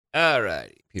All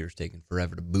right. Computer's taking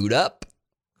forever to boot up.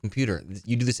 Computer,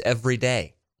 you do this every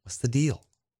day. What's the deal?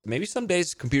 Maybe some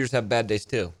days computers have bad days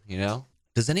too, you know?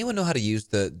 Does anyone know how to use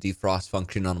the defrost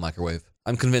function on a microwave?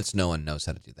 I'm convinced no one knows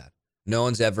how to do that. No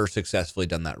one's ever successfully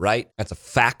done that right. That's a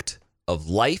fact of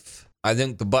life. I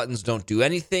think the buttons don't do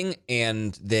anything,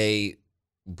 and they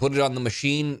put it on the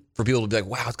machine for people to be like,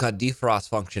 wow, it's got a defrost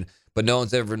function, but no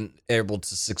one's ever been able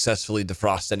to successfully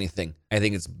defrost anything. I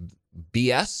think it's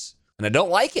BS, and I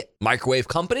don't like it. Microwave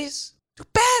companies, do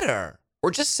better. Or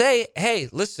just say, hey,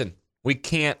 listen, we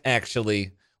don't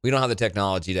have the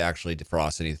technology to actually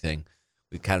defrost anything.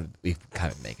 We've kind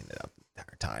of making it up the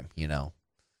entire time, you know.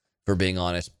 For being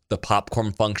honest, the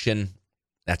popcorn function,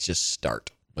 that's just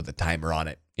start with a timer on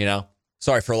it, you know.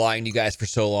 Sorry for lying to you guys for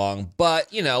so long,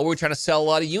 but, you know, we're trying to sell a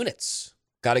lot of units.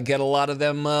 Got to get a lot of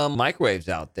them microwaves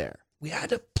out there. We had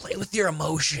to play with your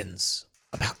emotions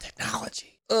about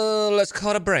technology. Let's call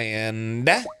it a brand.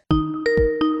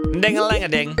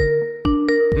 Ding-a-ling-a-ding.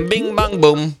 Bing, bong,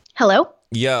 boom. Hello?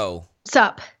 Yo.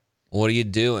 Sup? What are you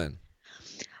doing?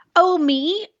 Oh,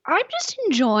 me? I'm just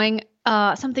enjoying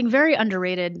something very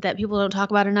underrated that people don't talk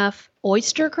about enough.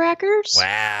 Oyster crackers.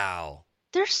 Wow.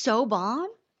 They're so bomb.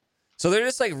 So they're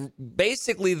just like,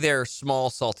 basically they're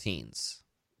small saltines.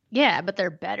 Yeah, but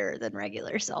they're better than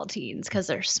regular saltines because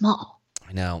they're small.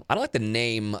 I know. I don't like the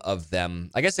name of them.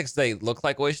 I guess it's they look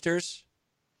like oysters.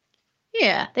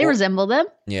 Yeah, they resemble them.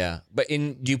 Yeah. But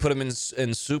do you put them in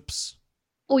soups?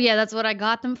 Oh, yeah, that's what I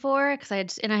got them for because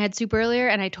I had soup earlier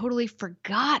and I totally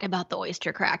forgot about the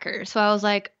oyster crackers. So I was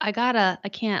like, I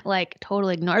can't like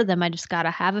totally ignore them. I just got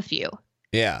to have a few.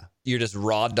 Yeah. You're just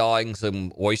raw dogging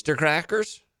some oyster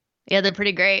crackers? Yeah, they're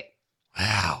pretty great.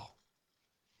 Wow.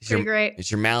 Pretty great.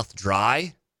 Is your mouth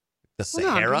dry? The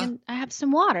Sahara? No, I have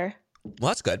some water. Well,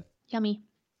 that's good. Yummy.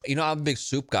 You know, I'm a big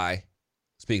soup guy,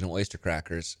 speaking of oyster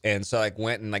crackers. And so I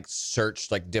went and like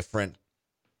searched like different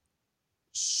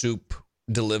soup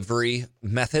delivery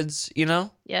methods, you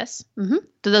know? Yes. Mm-hmm.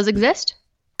 Do those exist?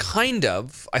 Kind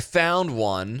of. I found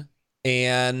one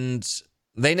and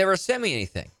they never sent me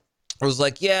anything. I was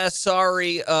like, yeah,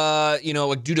 sorry,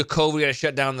 like due to COVID, we had to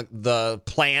shut down the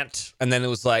plant. And then it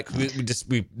was like, we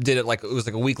did it like, it was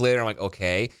like a week later. I'm like,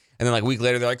 okay. And then like a week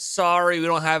later, they're like, sorry, we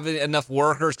don't have enough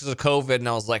workers because of COVID. And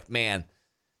I was like, man,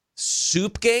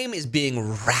 soup game is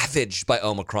being ravaged by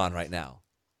Omicron right now.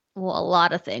 Well, a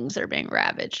lot of things are being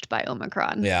ravaged by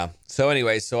Omicron. Yeah. So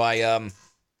anyway, I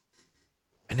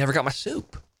never got my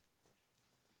soup.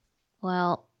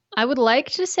 Well, I would like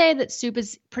to say that soup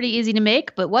is pretty easy to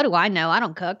make, but what do I know? I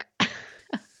don't cook.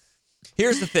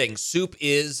 Here's the thing. Soup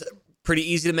is pretty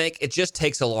easy to make. It just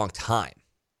takes a long time.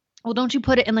 Well, don't you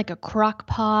put it in like a crock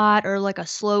pot or like a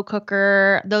slow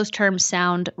cooker? Those terms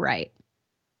sound right.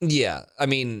 Yeah. I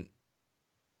mean,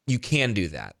 you can do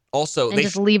that. Also, and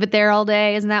just leave it there all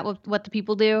day. Isn't that what the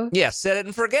people do? Yeah, set it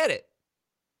and forget it.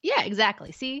 Yeah,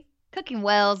 exactly. See? Cooking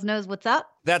Wells knows what's up.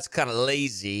 That's kind of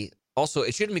lazy. Also,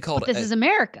 it shouldn't be called... But this is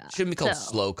America. It shouldn't be called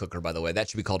slow cooker, by the way. That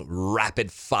should be called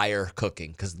rapid fire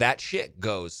cooking, because that shit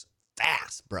goes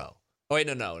fast, bro. Oh, wait,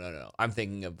 no. I'm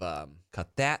thinking of... cut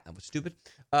that. That was stupid.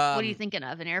 What are you thinking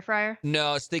of? An air fryer? No,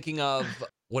 I was thinking of...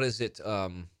 what is it?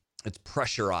 It's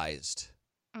pressurized.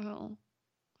 Oh,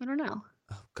 I don't know.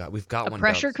 Oh, God, we've got one. A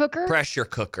pressure cooker? Pressure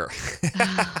cooker.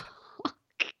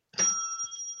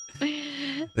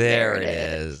 There it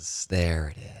is.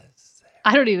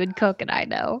 I don't even cook, and I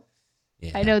know.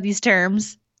 Yeah. I know these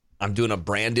terms. I'm doing a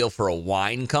brand deal for a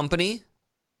wine company.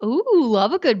 Ooh,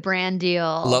 love a good brand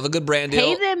deal.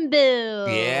 Pay them bills.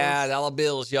 Yeah, dollar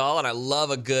bills, y'all. And I love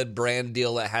a good brand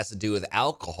deal that has to do with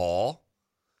alcohol.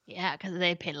 Yeah, because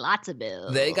they pay lots of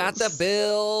bills. They got the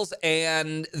bills,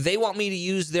 and they want me to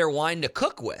use their wine to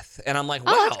cook with. And I'm like,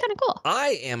 wow. Oh, that's kind of cool.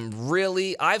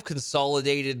 I've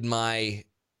consolidated my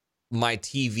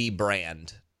TV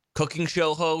brand. Cooking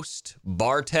show host,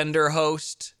 bartender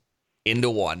host, into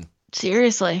one.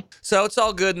 Seriously. So it's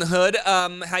all good in the hood.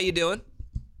 How you doing?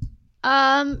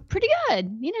 Pretty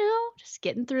good. You know, just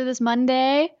getting through this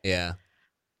Monday. Yeah.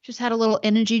 Just had a little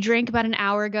energy drink about an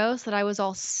hour ago so that I was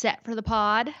all set for the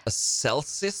pod. A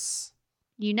Celsius?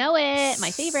 You know it.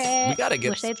 My favorite. We gotta get...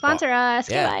 Wish they'd sponsor us.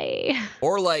 Yeah. Goodbye.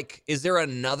 Or like, is there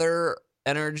another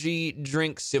energy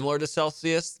drink similar to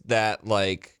Celsius that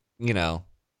like, you know...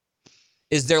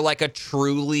 Is there like a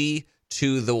truly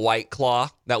to the White Claw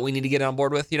that we need to get on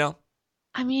board with, you know?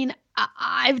 I mean,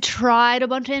 I've tried a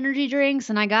bunch of energy drinks,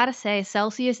 and I gotta say,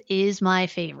 Celsius is my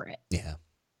favorite. Yeah.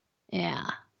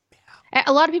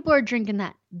 A lot of people are drinking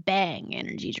that Bang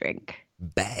energy drink.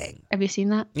 Bang. Have you seen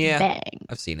that? Yeah. Bang.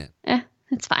 I've seen it.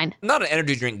 It's fine. I'm not an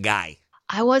energy drink guy.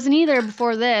 I wasn't either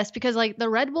before this because like the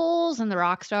Red Bulls and the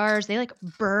Rockstars, they like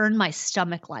burn my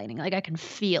stomach lining. Like I can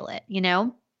feel it, you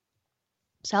know?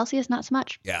 Celsius, not so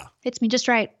much. Yeah. Hits me just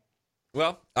right.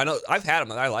 Well, I know I've had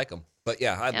them and I like them. But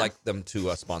yeah, I'd like them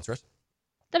to sponsor us.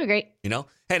 That'd be great. You know?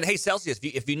 And hey, Celsius,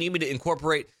 if you need me to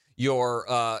incorporate your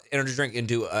energy drink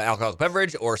into an alcoholic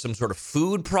beverage or some sort of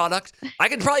food product, I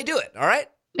can probably do it. All right?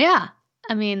 Yeah.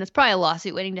 I mean, that's probably a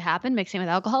lawsuit waiting to happen, mixing with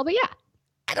alcohol, but yeah.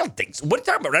 I don't think so. What are you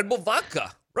talking about? Red Bull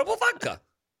vodka. Red Bull vodka.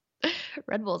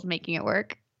 Red Bull's making it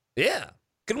work. Yeah.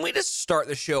 Can we just start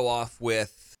the show off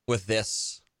with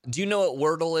this? Do you know what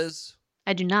Wordle is?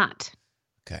 I do not.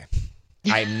 Okay.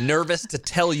 I'm nervous to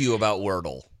tell you about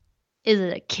Wordle. Is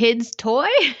it a kid's toy?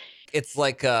 It's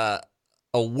like a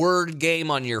word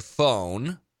game on your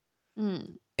phone.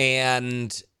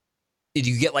 And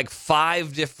you get like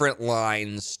 5 different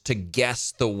lines to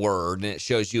guess the word. And it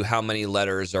shows you how many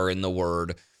letters are in the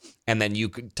word. And then you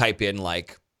could type in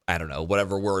like, I don't know,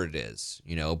 whatever word it is.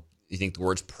 You know, you think the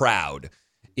word's proud.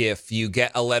 If you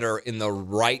get a letter in the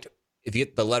right, if you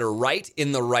get the letter right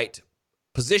in the right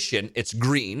position, it's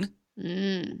green.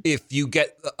 If you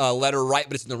get a letter right,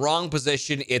 but it's in the wrong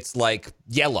position, it's like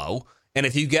yellow. And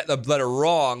if you get the letter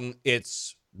wrong,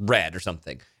 it's red or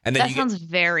something. And then that sounds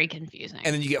very confusing.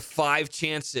 And then you get 5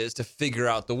 chances to figure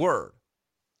out the word.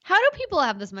 How do people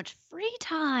have this much free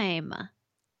time?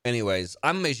 Anyways,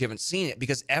 I'm amazed you haven't seen it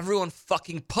because everyone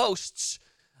fucking posts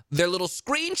their little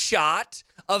screenshot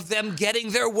of them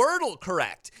getting their Wordle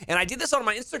correct. And I did this on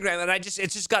my Instagram, and it's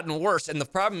just gotten worse. And the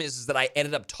problem is that I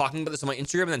ended up talking about this on my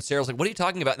Instagram, and then Sarah was like, what are you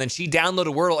talking about? And then she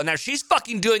downloaded Wordle, and now she's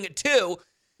fucking doing it too.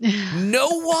 No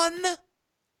one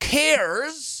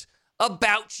cares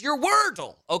about your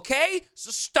Wordle, okay? So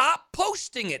stop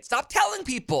posting it. Stop telling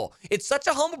people. It's such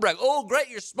a humble brag. Oh, great,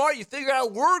 you're smart. You figured out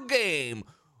a word game.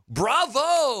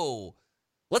 Bravo.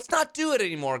 Let's not do it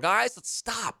anymore, guys. Let's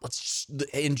stop. Let's just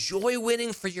enjoy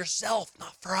winning for yourself,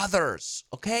 not for others,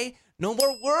 okay? No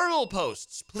more Wordle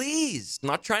posts, please. I'm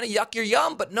not trying to yuck your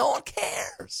yum, but no one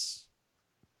cares.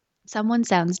 Someone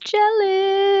sounds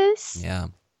jealous. Yeah.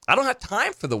 I don't have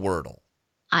time for the Wordle.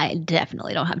 I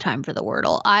definitely don't have time for the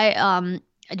Wordle. I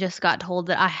just got told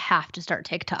that I have to start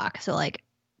TikTok. So like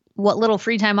what little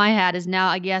free time I had is now,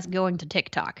 I guess, going to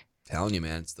TikTok. Telling you,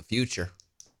 man, it's the future.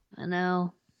 I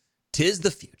know. 'Tis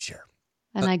the future.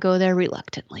 And I go there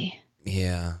reluctantly.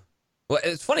 Yeah. Well,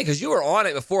 it's funny because you were on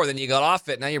it before, then you got off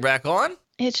it, now you're back on?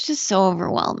 It's just so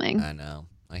overwhelming. I know.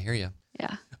 I hear you.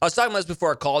 Yeah. I was talking about this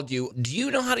before I called you. Do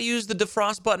you know how to use the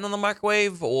defrost button on the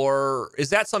microwave, or is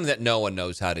that something that no one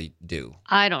knows how to do?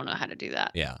 I don't know how to do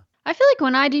that. Yeah. I feel like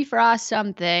when I defrost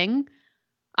something,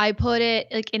 I put it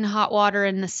like in hot water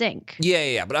in the sink.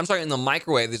 Yeah. But I'm talking in the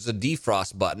microwave, there's a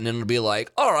defrost button, and it'll be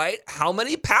like, all right, how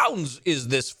many pounds is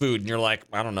this food? And you're like,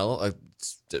 I don't know,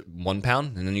 it's 1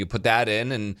 pound. And then you put that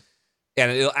in, and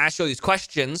it'll ask you all these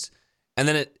questions, and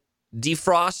then it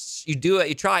defrosts, you do it,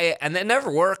 you try it, and it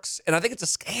never works. And I think it's a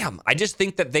scam. I just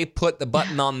think that they put the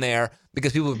button on there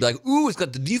because people would be like, ooh, it's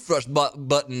got the defrost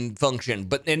button function,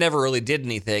 but it never really did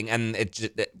anything, and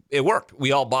it worked.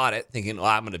 We all bought it thinking, well,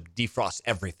 I'm going to defrost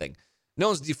everything. No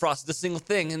one's defrosted a single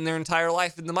thing in their entire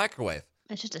life in the microwave.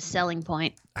 It's just a selling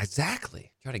point.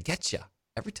 Exactly. Trying to get you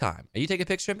every time. Are you taking a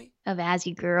picture of me? Of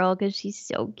Azzy Girl, because she's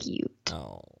so cute.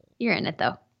 Oh. You're in it,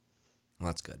 though. Well,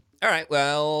 that's good. All right,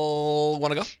 well,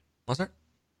 want to go? Want to start?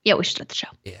 Yeah, we should start the show.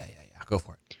 Yeah. Go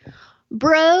for it.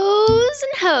 Bros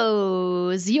and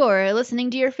hoes, you're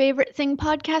listening to your favorite thing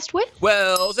podcast with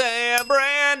Wells and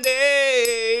Brandy.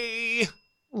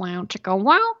 Wow, chicka,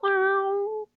 wow,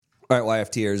 wow. All right,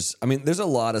 YFTers. I mean, there's a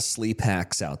lot of sleep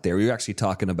hacks out there. We were actually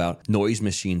talking about noise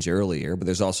machines earlier, but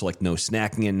there's also like no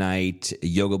snacking at night,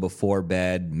 yoga before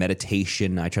bed,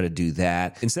 meditation. I try to do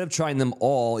that. Instead of trying them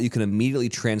all, you can immediately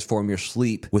transform your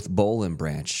sleep with Boll and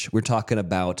Branch. We're talking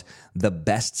about the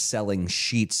best-selling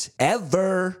sheets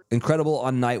ever. Incredible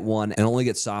on night one and only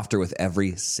get softer with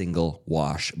every single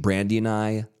wash. Brandy and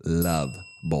I love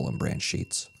Boll and Branch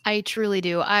sheets. I truly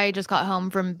do. I just got home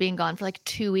from being gone for like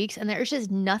 2 weeks, and there's just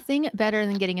nothing better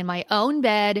than getting in my own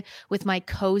bed with my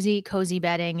cozy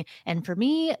bedding. And for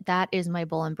me, that is my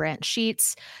Boll and Branch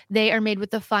sheets. They are made with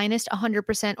the finest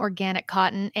 100% organic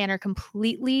cotton and are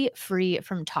completely free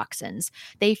from toxins.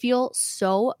 They feel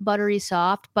so buttery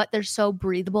soft, but they're so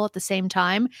breathable at the same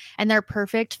time. And they're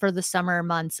perfect for the summer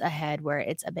months ahead where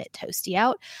it's a bit toasty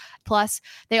out. Plus,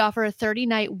 they offer a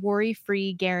 30-night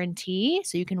worry-free guarantee.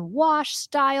 so you can wash,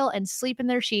 style, and sleep in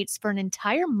their sheets for an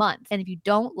entire month. And if you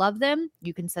don't love them,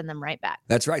 you can send them right back.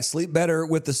 That's right. Sleep better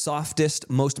with the softest,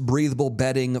 most breathable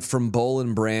bedding from Boll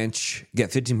 & Branch.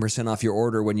 Get 15% off your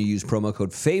order when you use promo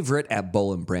code FAVORITE at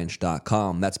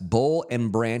bollandbranch.com. That's Boll &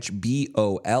 Branch,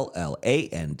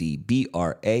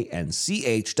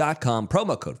 BOLLANDBRANCH.com.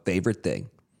 Promo code FAVORITE thing.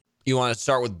 You want to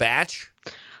start with Batch?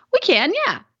 We can,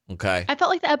 yeah. Okay. I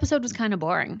felt like the episode was kind of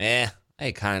boring.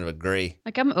 I kind of agree.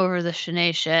 Like, I'm over the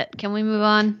Shanae shit. Can we move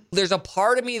on? There's a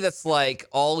part of me that's like,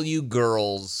 all you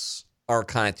girls are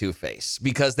kind of two-faced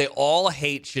because they all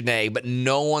hate Shanae, but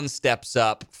no one steps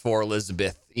up for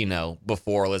Elizabeth,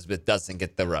 before Elizabeth doesn't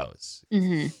get the rose.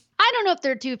 Mm-hmm. I don't know if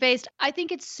they're two-faced. I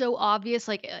think it's so obvious,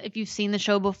 like, if you've seen the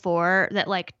show before, that,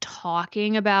 like,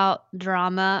 talking about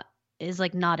drama is,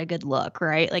 like, not a good look,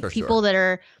 right? Like, people that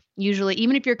are usually,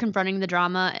 even if you're confronting the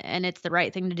drama and it's the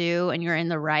right thing to do and you're in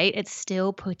the right, it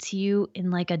still puts you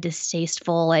in, like, a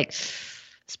distasteful, like,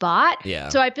 spot. Yeah.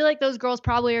 So I feel like those girls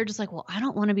probably are just like, well, I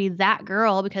don't want to be that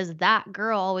girl because that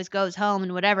girl always goes home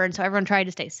and whatever. And so everyone tried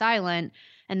to stay silent.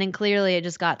 And then clearly it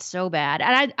just got so bad.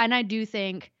 And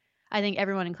I think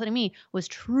everyone, including me, was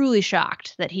truly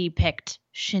shocked that he picked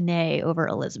Shanae over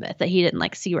Elizabeth, that he didn't,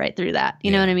 like, see right through that.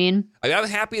 You know what I mean? I'm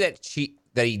happy that he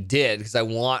did because I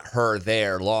want her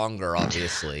there longer,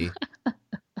 obviously.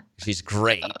 She's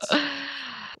great.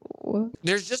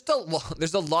 There's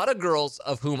a lot of girls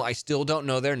of whom I still don't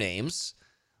know their names.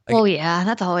 Like, well, yeah,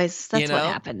 that's what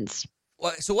happens.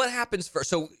 So what happens first?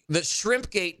 So the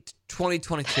Shrimpgate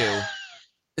 2022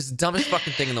 is the dumbest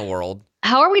fucking thing in the world.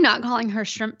 How are we not calling her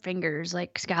shrimp fingers,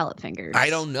 like scallop fingers?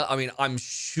 I don't know. I mean, I'm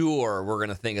sure we're going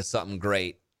to think of something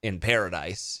great in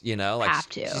paradise, like have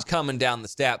to. She's coming down the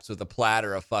steps with a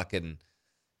platter of fucking,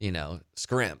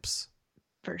 scrimps.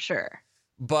 For sure.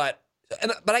 But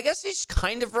I guess he's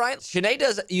kind of right.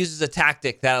 Shanae uses a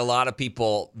tactic that a lot of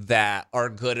people that are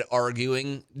good at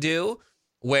arguing do,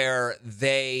 where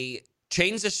they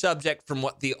change the subject from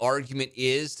what the argument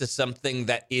is to something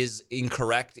that is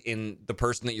incorrect in the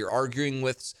person that you're arguing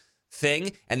with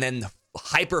thing, and then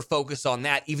hyper focus on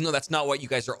that, even though that's not what you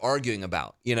guys are arguing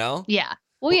about, Yeah.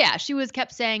 Well, yeah, she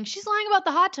kept saying she's lying about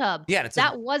the hot tub. Yeah,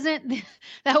 that wasn't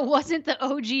the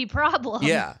OG problem.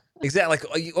 Yeah, exactly.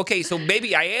 Like, okay, so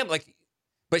maybe I am like,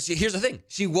 but here's the thing: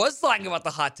 she was lying about the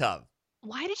hot tub.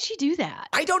 Why did she do that?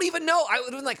 I don't even know. I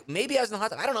would have been like, maybe I was in the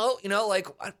hot tub. I don't know.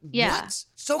 Yeah. What?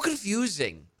 So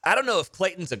confusing. I don't know if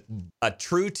Clayton's a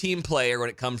true team player when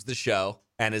it comes to the show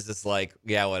and is just like,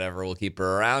 yeah, whatever, we'll keep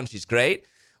her around. She's great.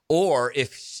 Or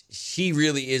if she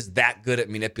really is that good at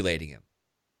manipulating him.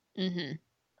 Mm-hmm.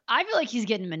 I feel like he's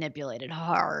getting manipulated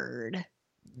hard.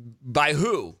 By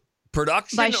who?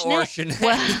 Production By or Shanae?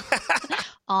 Well,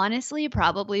 honestly,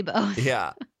 probably both.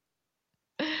 Yeah.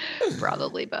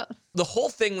 Probably both. The whole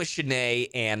thing with Shanae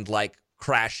and like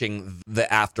crashing the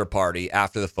after party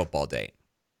after the football date.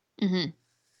 Mm-hmm.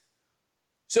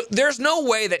 So there's no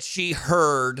way that she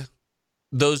heard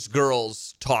those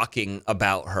girls talking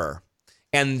about her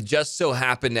and just so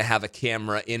happened to have a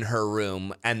camera in her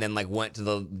room and then like went to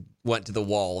the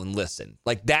wall and listened.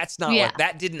 Like that's not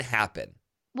that didn't happen.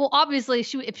 Well, obviously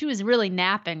if she was really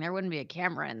napping, there wouldn't be a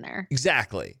camera in there.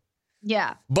 Exactly.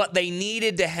 Yeah. But they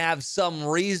needed to have some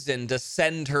reason to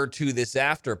send her to this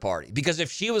after party. Because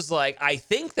if she was like, I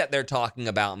think that they're talking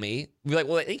about me, we'd be like,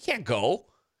 well, you can't go.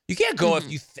 You can't go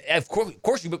if you, of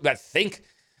course you got to think.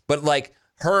 But like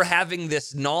her having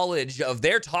this knowledge of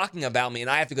they're talking about me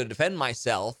and I have to go defend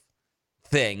myself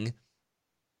thing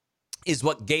is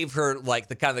what gave her like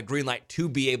the kind of the green light to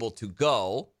be able to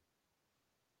go.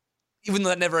 Even though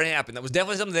that never happened. That was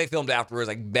definitely something they filmed afterwards.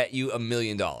 I bet you $1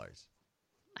 million.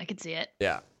 I could see it.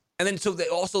 Yeah. And then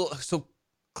so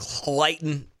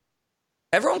Clayton,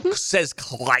 everyone says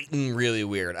Clayton really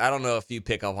weird. I don't know if you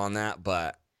pick up on that,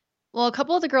 but. Well, a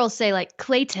couple of the girls say like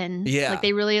Clayton. Yeah. Like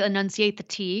they really enunciate the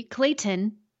T.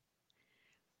 Clayton.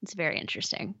 It's very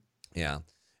interesting. Yeah.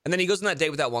 And then he goes on that date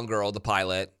with that one girl, the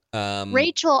pilot.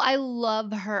 Rachel, I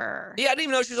love her. Yeah, I didn't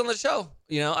even know she was on the show. What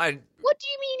do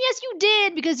you mean? Yes, you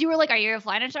did. Because you were like, are you a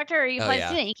flight instructor or are you a flight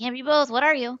student? You can't be both. What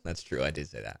are you? That's true. I did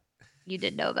say that. You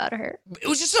did know about her. It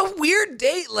was just a weird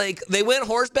date. Like, they went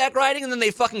horseback riding and then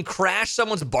they fucking crashed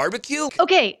someone's barbecue.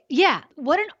 Okay, yeah.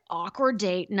 What an awkward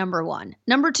date, number one.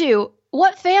 Number two,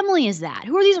 what family is that?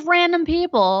 Who are these random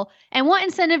people? And what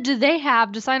incentive do they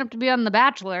have to sign up to be on The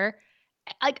Bachelor?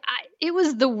 It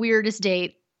was the weirdest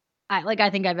date I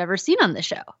think I've ever seen on the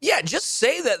show. Yeah, just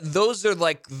say that those are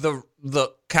like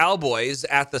the cowboys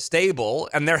at the stable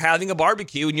and they're having a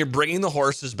barbecue and you're bringing the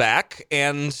horses back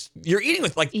and you're eating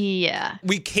with yeah.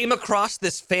 We came across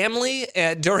this family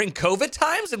during COVID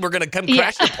times and we're going to come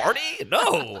crash the party?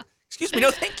 No. Excuse me,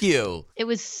 no thank you. It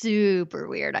was super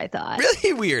weird, I thought.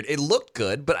 Really weird. It looked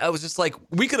good, but I was just like,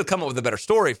 we could have come up with a better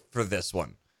story for this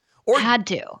one. Or Had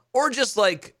to. Or just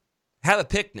like have a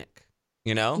picnic,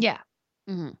 you know? Yeah.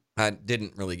 Mm-hmm. I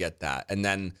didn't really get that. And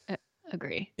then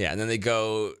Agree. yeah, and then they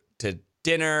go to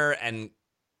dinner, and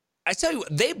I tell you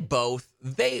what,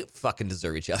 they fucking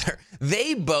deserve each other.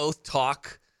 They both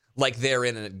talk like they're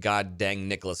in a goddamn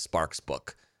Nicholas Sparks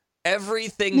book.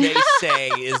 Everything they say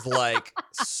is like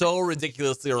so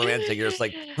ridiculously romantic. You're just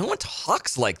like, no one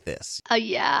talks like this.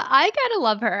 Yeah, I kind of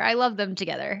love her. I love them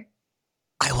together.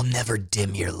 I will never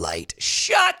dim your light.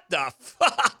 Shut the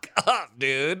fuck up,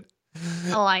 dude.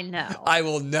 Oh, I know. I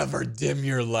will never dim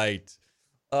your light.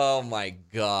 Oh my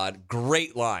God.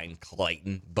 Great line,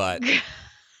 Clayton. But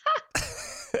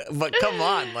but come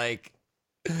on, like,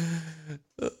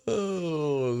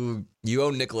 oh, you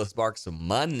owe Nicholas Sparks some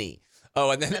money.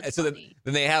 Oh, and then That's so funny.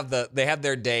 then they have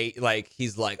their date. Like,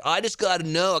 he's like, I just gotta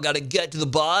know, I gotta get to the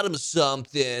bottom of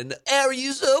something. Are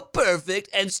you so perfect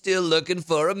and still looking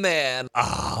for a man?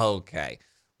 Oh, okay,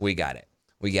 we got it.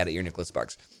 You're Nicholas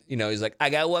Sparks. You know, he's like, I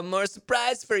got one more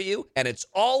surprise for you, and it's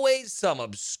always some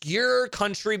obscure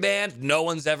country band no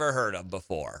one's ever heard of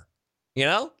before. You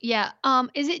know? Yeah.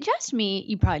 Is it just me?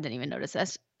 You probably didn't even notice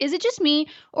this. Is it just me,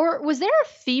 or was there a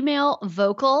female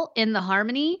vocal in the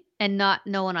harmony and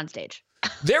no one on stage?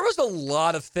 There was a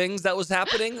lot of things that was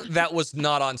happening that was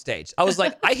not on stage. I was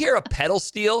like, I hear a pedal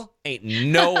steel. Ain't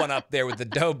no one up there with the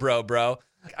dobro, bro.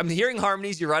 I'm hearing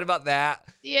harmonies. You're right about that.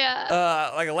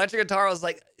 Yeah. Like electric guitar. I was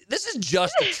like, this is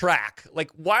just a track.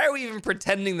 Like, why are we even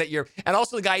pretending that you're... And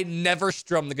also the guy never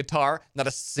strummed the guitar. Not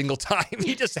a single time.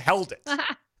 He just held it.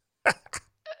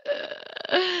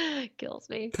 Kills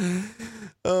me.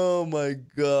 Oh my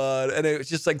God. And it was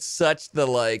just like such the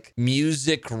like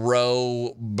Music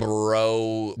Row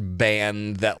bro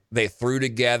band that they threw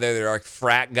together. They're like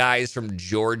frat guys from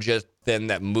Georgia then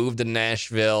that moved to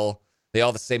Nashville. They all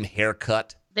have the same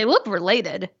haircut. They look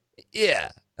related.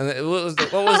 Yeah. And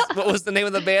what was the name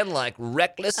of the band? Like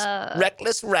Reckless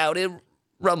Rowdy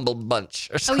Rumble Bunch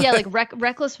or Oh something. yeah, like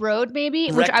Reckless Road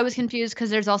maybe, which I was confused because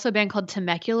there's also a band called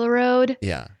Temecula Road.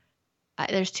 Yeah.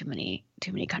 There's too many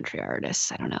country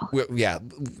artists. I don't know. Yeah.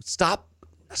 Stop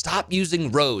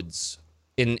using roads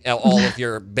in all of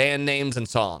your band names and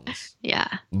songs. Yeah.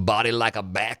 Body Like a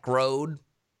Back Road.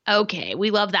 Okay, we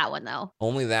love that one though.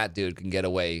 Only that dude can get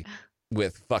away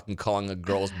with fucking calling a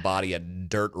girl's body a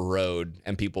dirt road,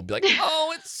 and people be like,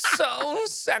 oh, it's so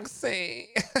sexy.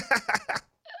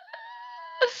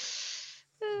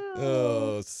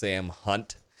 Oh, Sam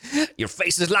Hunt. Your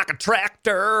face is like a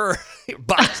tractor. Your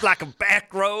body's like a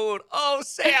back road. Oh,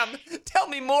 Sam, tell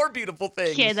me more beautiful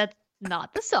things. Okay, that's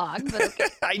not the song, but okay.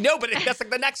 I know, but that's like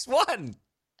the next one.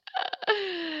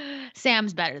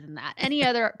 Sam's better than that. Any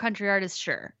other country artist,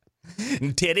 sure.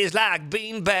 Titties like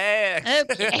beanbags.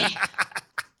 Okay.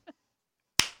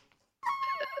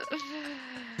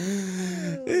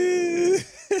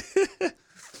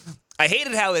 I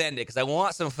hated how it ended because I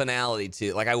want some finality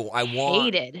to like I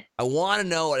want to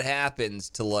know what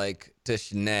happens to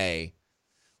Shanae.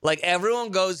 Like everyone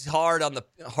goes hard in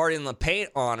the paint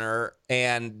on her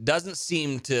and doesn't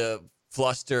seem to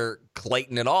fluster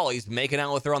Clayton at all. He's making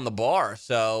out with her on the bar.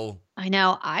 So I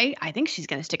know. I think she's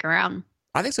gonna stick around.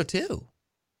 I think so too.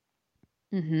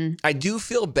 Mm-hmm. I do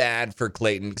feel bad for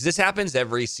Clayton because this happens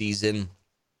every season.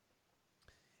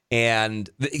 And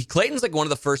Clayton's like one of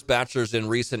the first bachelors in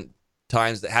recent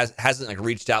times that hasn't like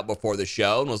reached out before the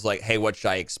show and was like, hey, what should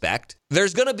I expect?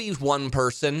 There's going to be one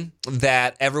person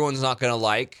that everyone's not going to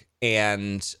like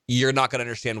and you're not going to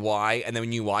understand why. And then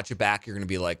when you watch it back, you're going to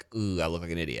be like, ooh, I look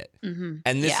like an idiot. Mm-hmm.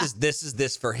 And this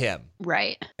is for him.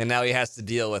 Right. And now he has to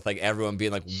deal with like everyone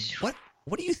being like, what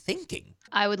are you thinking?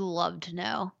 I would love to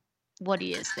know what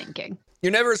he is thinking.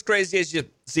 You're never as crazy as you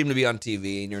seem to be on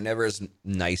TV, and you're never as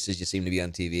nice as you seem to be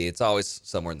on TV. It's always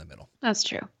somewhere in the middle. That's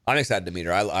true. I'm excited to meet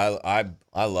her. I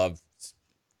love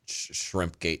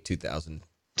Shrimpgate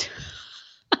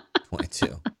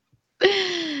 2022.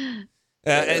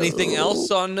 Anything else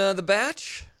on The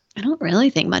Batch? I don't really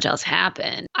think much else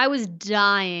happened. I was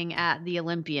dying at the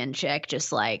Olympian chick,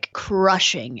 just like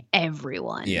crushing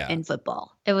everyone in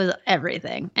football. It was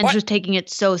everything. And just taking it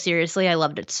so seriously. I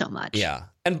loved it so much. Yeah.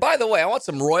 And by the way, I want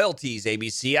some royalties,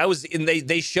 ABC.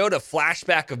 They showed a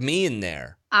flashback of me in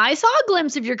there. I saw a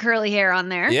glimpse of your curly hair on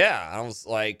there. Yeah. I was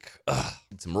like,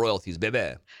 some royalties,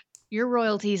 baby. Your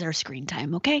royalties are screen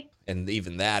time, okay? And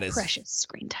even that is precious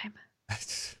screen time.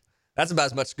 That's about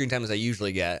as much screen time as I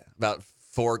usually get. About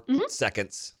 4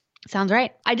 seconds. Sounds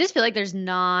right. I just feel like there's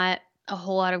not a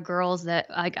whole lot of girls that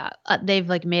they've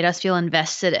like made us feel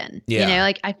invested in. Yeah. You know,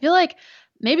 like I feel like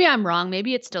Maybe I'm wrong.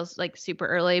 Maybe it's still like super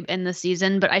early in the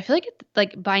season, but I feel like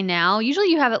like by now, usually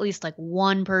you have at least like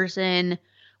one person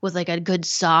with like a good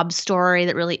sob story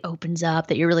that really opens up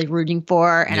that you're really rooting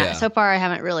for. And so far I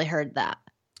haven't really heard that.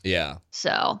 Yeah.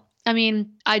 So, I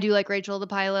mean, I do like Rachel the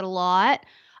pilot a lot.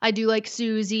 I do like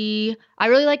Susie. I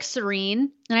really like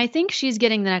Serene. And I think she's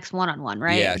getting the next one-on-one,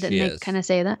 right? Yeah, Didn't she they is. kind of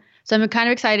say that? So I'm kind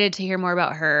of excited to hear more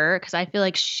about her because I feel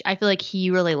like he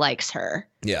really likes her.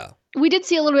 Yeah. We did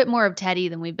see a little bit more of Teddy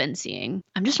than we've been seeing.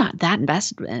 I'm just not that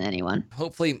invested in anyone.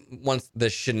 Hopefully, once the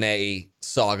Shanae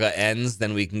saga ends,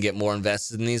 then we can get more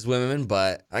invested in these women.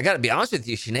 But I got to be honest with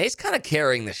you, Shanae's kind of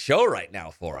carrying the show right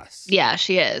now for us. Yeah,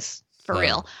 she is. For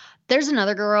real. There's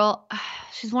another girl.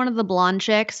 She's one of the blonde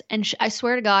chicks. And I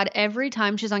swear to God, every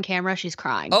time she's on camera, she's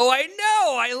crying. Oh, I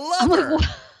know. I love her.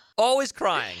 Always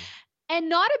crying. And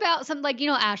not about something like,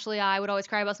 Ashley I would always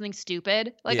cry about something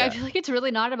stupid. Like, I feel like it's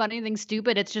really not about anything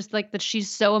stupid. It's just like that she's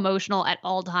so emotional at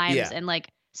all times and like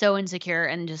so insecure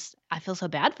and just, I feel so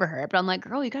bad for her. But I'm like,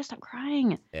 girl, you gotta stop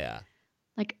crying. Yeah.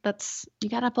 Like you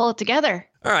gotta pull it together.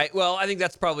 All right. Well, I think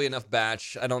that's probably enough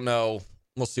batch. I don't know.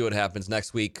 We'll see what happens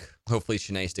next week. Hopefully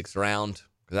Shanae sticks around.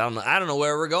 Because I don't know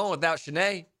where we're going without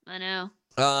Shanae. I know.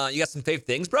 You got some fave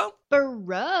things, bro?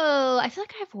 Bro, I feel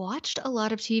like I've watched a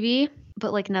lot of TV,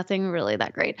 but like nothing really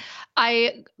that great.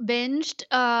 I binged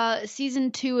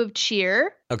season 2 of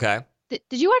Cheer. Okay.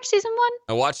 Did you watch season 1?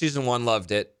 I watched season 1,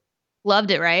 loved it.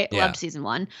 Loved it, right? Yeah. Loved season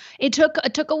 1. It took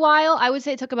a while. I would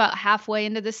say it took about halfway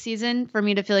into this season for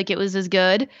me to feel like it was as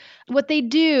good. What they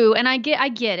do, and I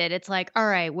get it. It's like, all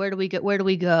right, where do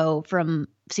we go from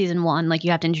season 1? Like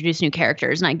you have to introduce new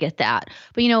characters, and I get that.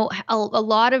 But a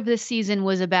lot of this season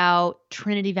was about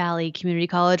Trinity Valley Community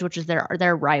College, which is their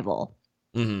rival.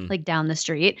 Mm-hmm. Like down the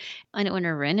street. I don't want to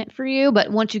ruin it for you,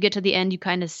 but once you get to the end, you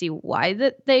kind of see why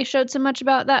that they showed so much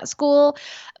about that school.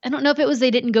 I don't know if it was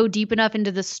they didn't go deep enough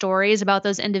into the stories about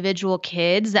those individual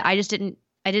kids that I just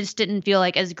didn't feel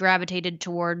like as gravitated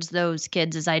towards those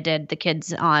kids as I did the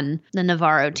kids on the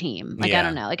Navarro team. Like, I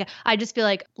don't know. Like, I just feel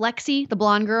like Lexi, the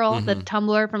blonde girl, the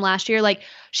Tumblr from last year, like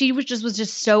she was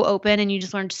just so open and you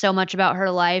just learned so much about her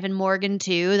life, and Morgan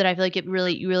too, that I feel like you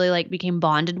really like became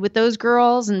bonded with those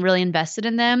girls and really invested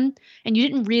in them. And you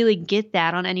didn't really get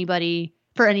that on anybody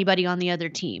on the other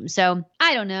team. So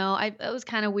I don't know. It was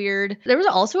kind of weird. There was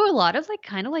also a lot of like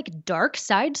kind of like dark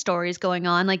side stories going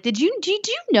on. Like, did you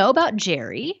know about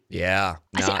Jerry? Yeah.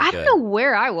 I don't know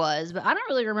where I was, but I don't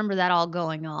really remember that all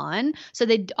going on. So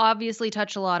they obviously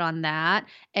touch a lot on that.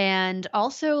 And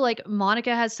also like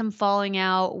Monica has some falling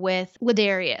out with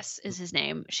Ladarius is his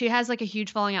name. She has like a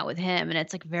huge falling out with him, and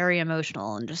it's like very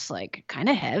emotional and just like kind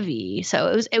of heavy. So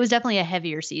it was definitely a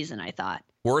heavier season, I thought.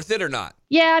 Worth it or not?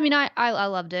 Yeah, I mean, I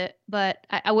loved it, but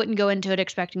I wouldn't go into it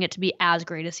expecting it to be as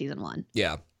great as season 1.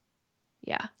 Yeah.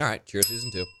 Yeah. All right, cheers,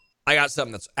 season 2. I got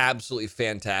something that's absolutely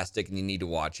fantastic, and you need to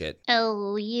watch it.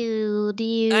 Oh, you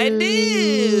do? I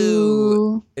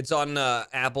do. It's on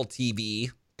Apple TV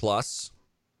Plus.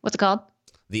 What's it called?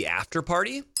 The After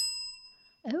Party.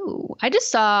 Oh, I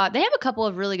just saw they have a couple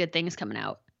of really good things coming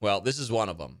out. Well, this is one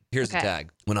of them. Here's the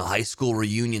tag. When a high school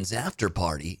reunion's after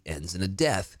party ends in a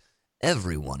death,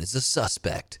 everyone is a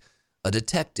suspect. A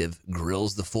detective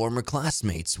grills the former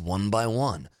classmates one by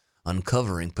one,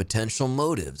 uncovering potential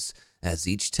motives as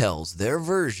each tells their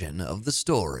version of the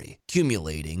story,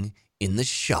 culminating in the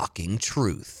shocking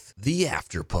truth. The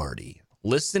After Party.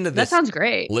 Listen to this. That sounds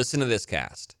great. Listen to this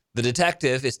cast. The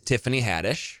detective is Tiffany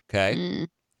Haddish, okay,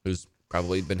 who's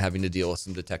probably been having to deal with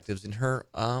some detectives in her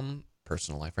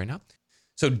personal life right now.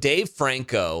 So Dave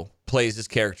Franco plays his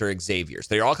character Xavier. So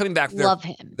they're all coming back. Love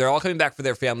him. They're all coming back for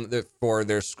their family for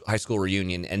their high school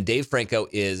reunion, and Dave Franco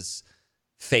is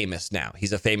famous now.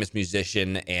 He's a famous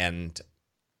musician and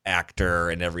actor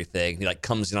and everything. He like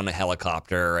comes in on a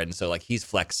helicopter, and so like he's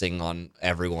flexing on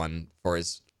everyone for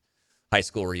his high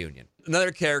school reunion.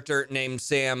 Another character named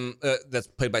Sam, that's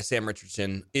played by Sam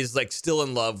Richardson, is like still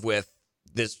in love with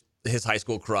his high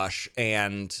school crush,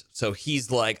 and so he's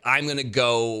like, I'm gonna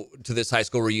go to this high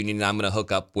school reunion and I'm gonna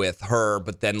hook up with her.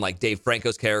 But then like Dave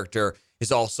Franco's character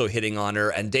is also hitting on her,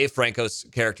 and Dave Franco's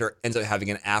character ends up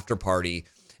having an after party,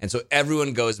 and so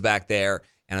everyone goes back there.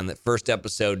 And on the first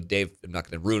episode, I'm not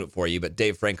gonna ruin it for you, but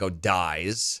Dave Franco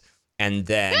dies, and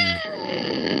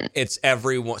then it's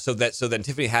everyone. So then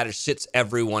Tiffany Haddish sits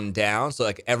everyone down. So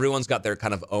like everyone's got their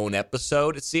kind of own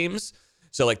episode, it seems.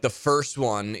 So like the first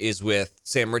one is with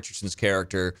Sam Richardson's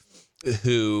character,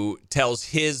 who tells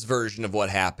his version of what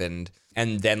happened.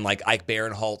 And then like Ike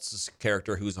Barinholtz's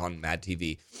character, who's on Mad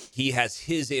TV, he has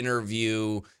his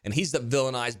interview, and he's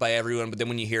villainized by everyone. But then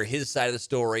when you hear his side of the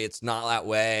story, it's not that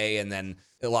way. And then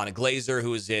Ilana Glazer,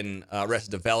 who is in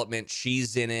Arrested Development,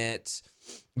 she's in it.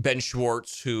 Ben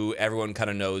Schwartz, who everyone kind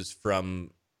of knows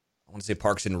from, I want to say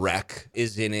Parks and Rec,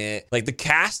 is in it. Like the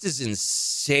cast is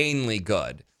insanely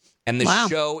good. And the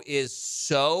show is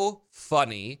so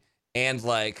funny, and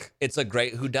like it's a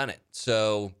great whodunit.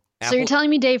 So you're telling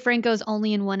me Dave Franco's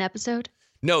only in one episode?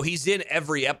 No, he's in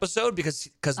every episode because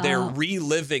they're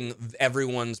reliving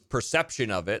everyone's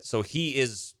perception of it. So he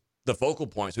is the focal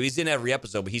point. So he's in every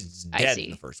episode, but he's dead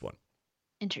in the first one.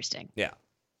 Interesting. Yeah.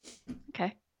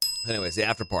 Okay. Anyways, The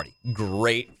After Party.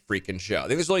 Great freaking show. I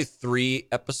think there's only 3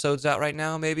 episodes out right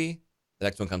now, maybe. The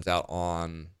next one comes out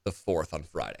on the 4th on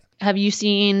Friday. Have you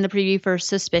seen the preview for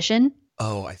Suspicion?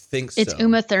 Oh, I think so. It's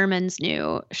Uma Thurman's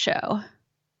new show.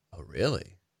 Oh,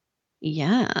 really?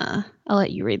 Yeah. I'll let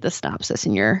you read the synopsis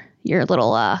in your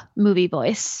little movie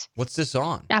voice. What's this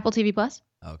on? Apple TV Plus.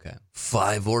 Okay.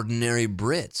 5 ordinary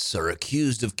Brits are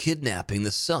accused of kidnapping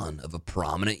the son of a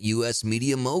prominent U.S.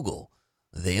 media mogul.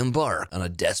 They embark on a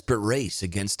desperate race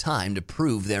against time to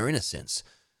prove their innocence.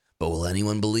 But will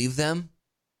anyone believe them?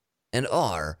 And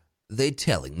are they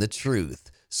telling the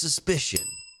truth? Suspicion.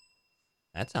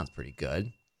 That sounds pretty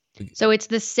good. So it's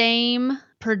the same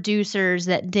producers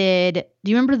that did,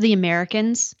 do you remember The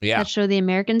Americans? Yeah. That show The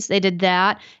Americans? They did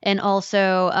that. And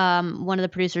also one of the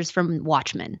producers from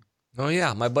Watchmen. Oh,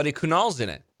 yeah. My buddy Kunal's in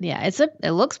it. Yeah,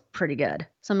 it looks pretty good.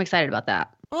 So I'm excited about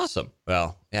that. Awesome.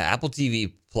 Well, yeah, Apple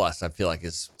TV Plus, I feel like,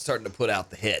 is starting to put out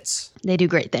the hits. They do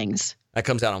great things. That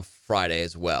comes out on Friday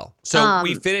as well. So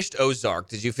we finished Ozark.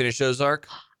 Did you finish Ozark?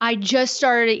 I just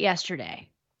started it yesterday.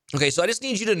 Okay, so I just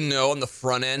need you to know on the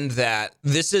front end that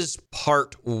this is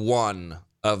part 1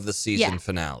 of the season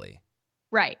finale.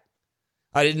 Right.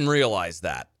 I didn't realize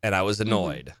that, and I was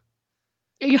annoyed.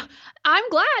 I'm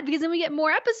glad, because then we get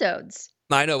more episodes.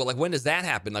 I know, but like, when does that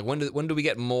happen? Like, when do we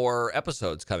get more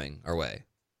episodes coming our way?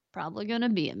 Probably going to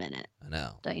be a minute. I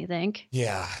know. Don't you think?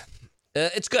 Yeah.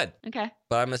 It's good. Okay.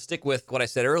 But I'm going to stick with what I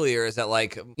said earlier, is that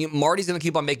like Marty's going to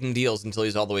keep on making deals until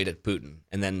he's all the way to Putin.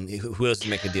 And then who else to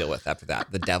make a deal with after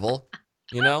that? The devil,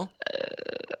 you know?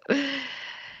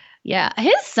 Yeah.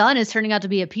 His son is turning out to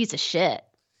be a piece of shit.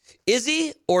 Is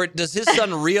he? Or does his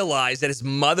son realize that his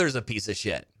mother's a piece of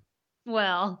shit?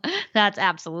 Well, that's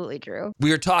absolutely true.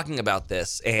 We were talking about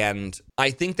this, and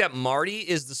I think that Marty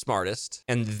is the smartest,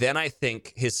 and then I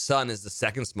think his son is the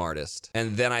second smartest,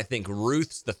 and then I think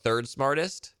Ruth's the third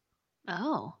smartest.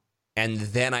 Oh. And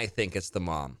then I think it's the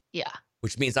mom. Yeah.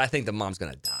 Which means I think the mom's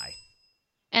going to die.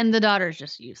 And the daughter's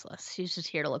just useless. She's just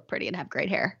here to look pretty and have great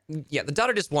hair. Yeah, the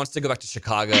daughter just wants to go back to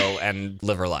Chicago and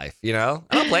live her life, you know?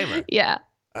 I don't blame her. Yeah.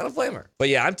 I don't blame her. But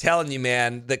yeah, I'm telling you,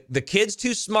 man, the kid's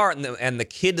too smart, and the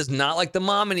kid does not like the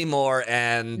mom anymore.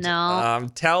 And no. I'm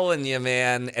telling you,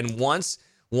 man. And once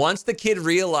the kid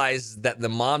realized that the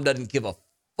mom doesn't give a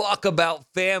fuck about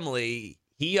family,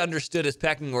 he understood his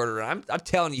pecking order. And I'm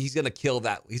telling you, he's gonna kill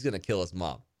that. He's gonna kill his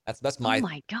mom. That's my. Oh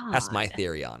my God. That's my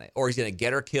theory on it. Or he's gonna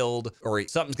get her killed, or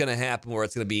something's gonna happen where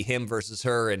it's gonna be him versus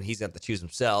her, and he's gonna have to choose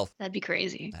himself. That'd be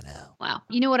crazy. I know. Wow.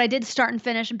 You know what I did start and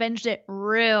finish and binged it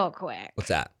real quick. What's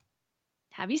that?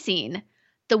 Have you seen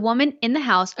The Woman in the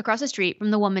House Across the Street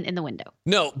from the Woman in the Window?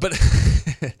 No, but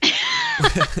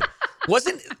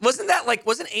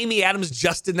wasn't Amy Adams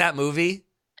just in that movie?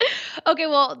 Okay,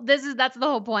 well, that's the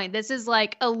whole point. This is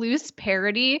like a loose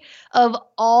parody of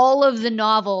all of the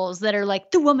novels that are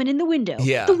like The Woman in the Window,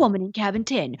 The Woman in Cabin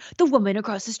 10, The Woman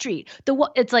Across the Street.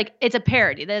 It's like, it's a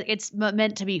parody that it's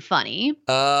meant to be funny.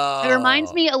 Oh. It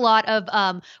reminds me a lot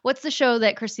of what's the show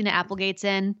that Christina Applegate's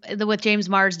in with James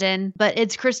Marsden, but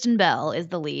it's Kristen Bell is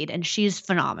the lead, and she's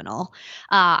phenomenal.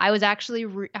 I was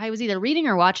either reading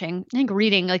or watching, I think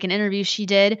reading, like an interview she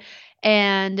did.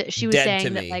 And she was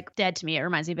saying that, like, Dead to Me. It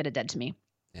reminds me a bit of Dead to Me.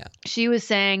 Yeah. She was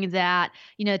saying that,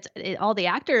 all the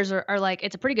actors are like,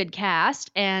 it's a pretty good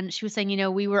cast. And she was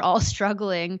saying, we were all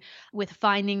struggling with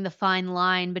finding the fine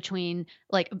line between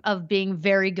of being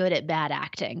very good at bad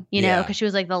acting, because she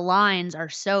was like, the lines are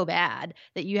so bad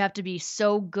that you have to be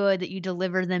so good that you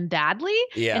deliver them badly.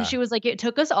 Yeah. And she was like, it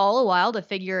took us all a while to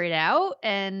figure it out.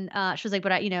 And she was like,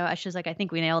 but she was like, I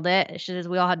think we nailed it. She says,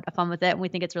 we all had fun with it and we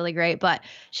think it's really great. But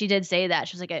she did say that.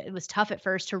 She was like, it was tough at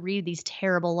first to read these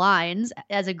terrible lines.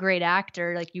 As a great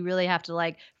actor, like, you really have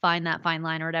to find that fine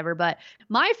line or whatever. But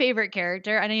my favorite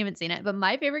character, I haven't seen it, but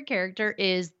my favorite character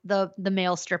is the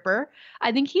male stripper.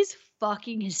 I think he's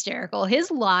fucking hysterical. His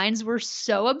lines were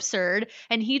so absurd,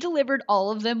 and he delivered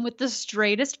all of them with the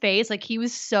straightest face. Like, he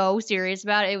was so serious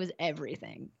about it. It was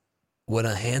everything. When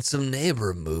a handsome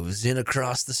neighbor moves in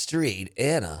across the street,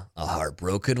 Anna, a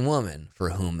heartbroken woman for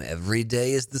whom every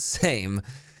day is the same,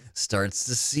 starts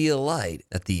to see a light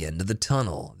at the end of the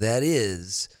tunnel. That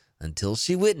is, until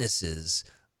she witnesses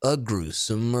a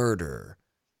gruesome murder.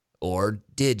 Or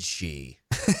did she?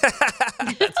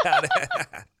 That's how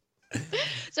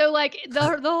So like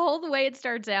the whole way it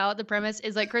starts out, the premise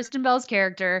is like Kristen Bell's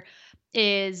character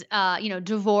is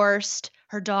divorced.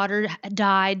 Her daughter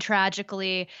died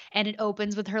tragically, and it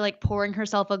opens with her like pouring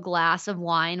herself a glass of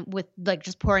wine with like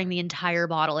just pouring the entire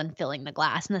bottle and filling the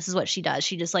glass. And this is what she does.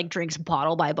 She just like drinks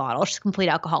bottle by bottle. She's a complete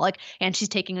alcoholic, and she's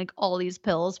taking like all these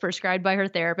pills prescribed by her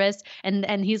therapist.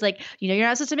 And he's like, you're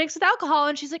not supposed to mix with alcohol.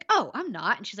 And she's like, oh, I'm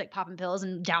not. And she's like popping pills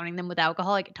and downing them with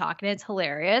alcohol, like talking. It's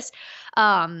hilarious.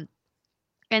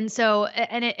 And so,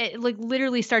 and it like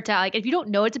literally starts out like, if you don't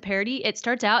know it's a parody, it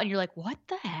starts out and you're like, what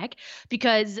the heck?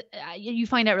 Because you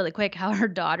find out really quick how her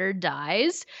daughter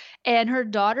dies, and her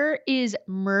daughter is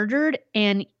murdered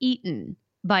and eaten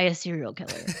by a serial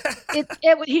killer.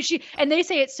 And they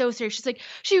say it's so serious. She's like,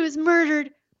 she was murdered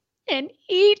and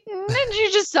eaten, and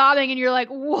she's just sobbing, and you're like,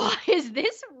 what, is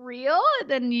this real? And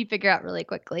then you figure out really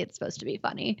quickly it's supposed to be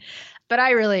funny. But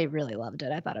I really, really loved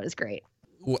it. I thought it was great.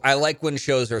 I like when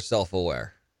shows are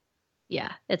self-aware.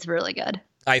 Yeah, it's really good.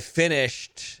 I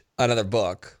finished another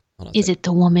book. Is it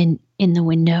the woman in the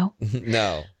window?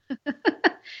 No.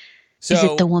 Is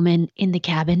it the woman in the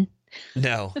cabin?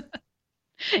 No.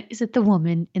 Is it the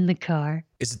woman in the car?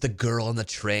 Is it the girl on the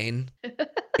train?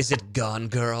 Is it Gone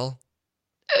Girl?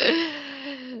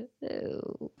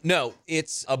 No,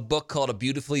 it's a book called A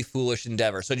Beautifully Foolish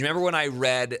Endeavor. So do you remember when I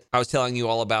was telling you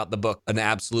all about the book, An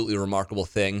Absolutely Remarkable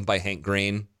Thing by Hank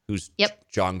Green, who's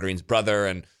John Green's brother,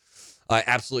 and I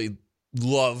absolutely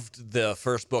loved the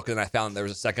first book, and I found there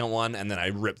was a second one, and then I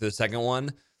ripped the second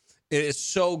one. It is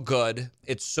so good.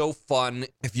 It's so fun.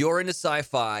 If you're into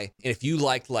sci-fi, and if you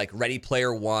liked like Ready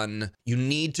Player One, you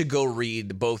need to go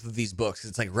read both of these books.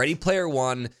 It's like Ready Player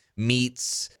One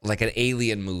meets like an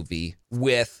alien movie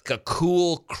with a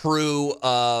cool crew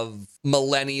of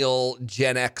millennial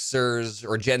Gen Xers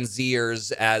or Gen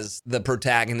Zers as the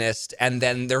protagonist. And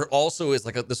then there also is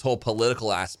like this whole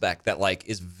political aspect that like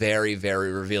is very,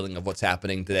 very revealing of what's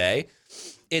happening today.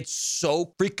 It's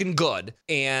so freaking good.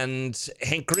 And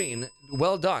Hank Green,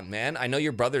 well done, man. I know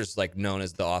your brother's like known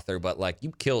as the author, but like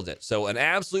you killed it. So An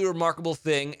Absolutely Remarkable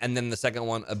Thing. And then the second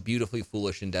one, A Beautifully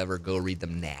Foolish Endeavor. Go read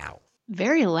them now.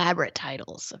 Very elaborate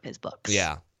titles of his books.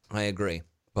 Yeah, I agree.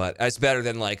 But it's better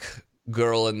than like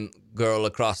Girl and Girl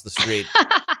Across the Street.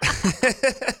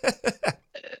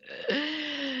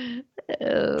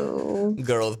 Oh.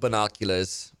 Girl with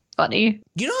binoculars. Funny.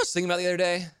 You know what I was thinking about the other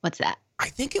day? What's that? I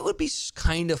think it would be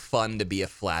kind of fun to be a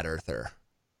flat earther.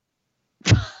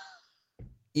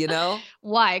 You know?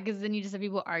 Why? Because then you just have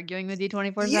people arguing with you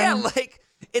 24/7? Yeah, like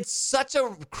it's such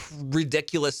a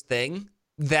ridiculous thing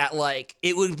that like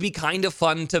it would be kind of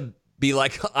fun to be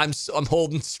like, I'm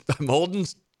holding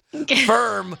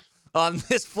firm on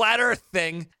this flat earth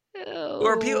thing.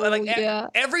 Or people like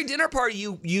every dinner party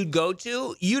you'd go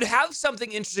to, you'd have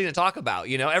something interesting to talk about.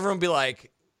 You know, everyone would be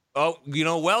like, oh,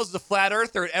 Wells the flat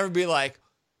earther, and everyone would be like,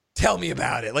 tell me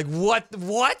about it. Like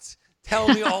what? Tell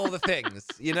me all the things,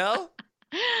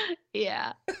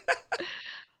 Yeah.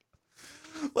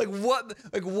 Like what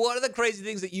are the crazy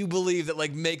things that you believe that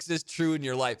like makes this true in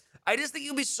your life? I just think it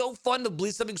would be so fun to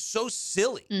believe something so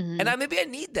silly. Mm-hmm. And maybe I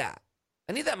need that.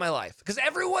 I need that in my life. Because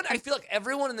I feel like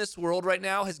everyone in this world right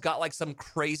now has got like some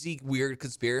crazy, weird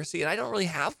conspiracy, and I don't really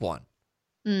have one.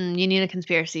 You need a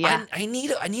conspiracy, yeah. I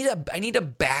need a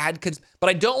bad but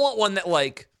I don't want one that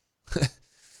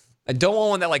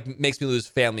like makes me lose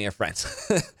family or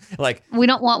friends. Like we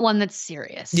don't want one that's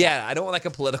serious. Yeah, I don't want like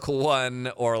a political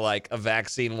one or like a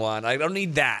vaccine one. I don't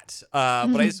need that.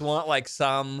 But I just want like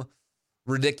some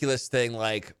ridiculous thing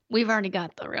like we've already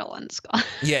got the real ones.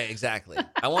 Yeah, exactly.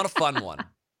 I want a fun one.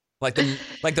 Like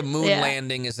the moon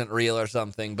landing isn't real or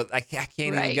something, but I can't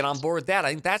even get on board with that. I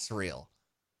think that's real.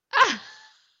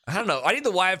 I don't know. I need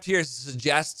the Y of Tears to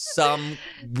suggest some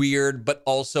weird but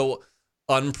also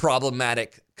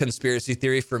unproblematic conspiracy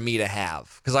theory for me to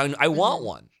have, because I want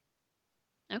one.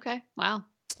 Okay. Wow.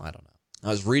 I don't know. I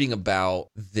was reading about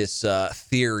this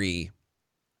theory.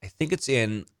 I think it's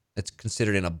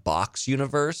considered in a box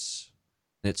universe,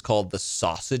 and it's called the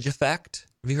sausage effect.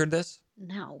 Have you heard this?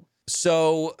 No.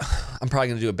 So I'm probably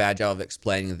going to do a bad job of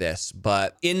explaining this,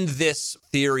 but in this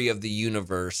theory of the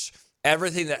universe,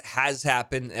 everything that has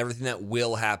happened, everything that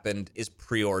will happen is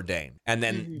preordained. And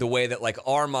then the way that like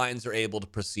our minds are able to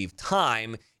perceive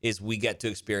time is we get to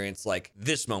experience like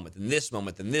this moment and this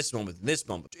moment and this moment and this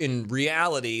moment. In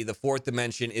reality, the fourth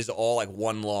dimension is all like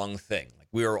one long thing. Like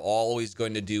we are always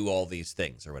going to do all these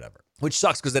things or whatever, which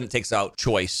sucks because then it takes out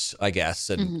choice, I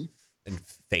guess, and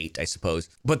fate, I suppose.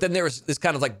 But then there's this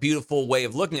kind of like beautiful way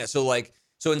of looking at it.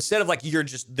 So instead of like you're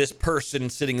just this person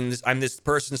sitting in this, I'm this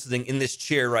person sitting in this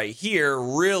chair right here,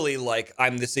 really like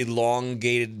I'm this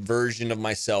elongated version of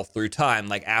myself through time.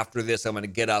 Like after this, I'm going to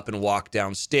get up and walk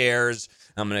downstairs.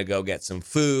 I'm going to go get some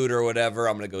food or whatever.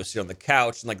 I'm going to go sit on the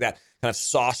couch and like that kind of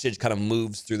sausage kind of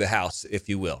moves through the house, if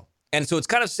you will. And so it's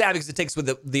kind of sad because it takes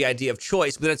with the idea of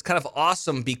choice, but it's kind of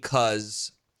awesome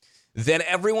because then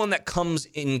everyone that comes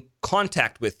in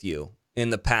contact with you in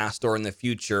the past or in the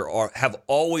future or have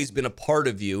always been a part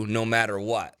of you no matter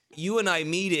what. You and I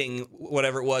meeting,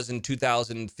 whatever it was in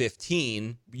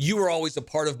 2015, you were always a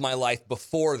part of my life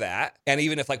before that. And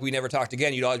even if like we never talked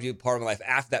again, you'd always be a part of my life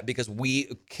after that because we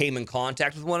came in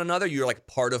contact with one another. You're like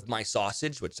part of my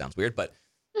sausage, which sounds weird, but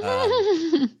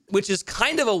which is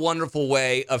kind of a wonderful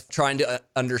way of trying to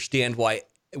understand why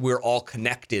we're all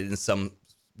connected in some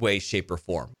way, shape, or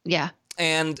form. Yeah.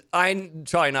 And I'm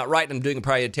probably not right. I'm doing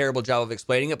probably a terrible job of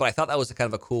explaining it, but I thought that was a kind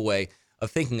of a cool way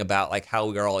of thinking about like how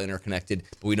we are all interconnected,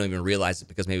 but we don't even realize it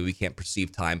because maybe we can't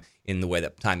perceive time in the way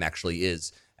that time actually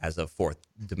is as a fourth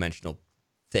dimensional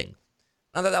thing.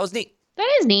 I thought that was neat. That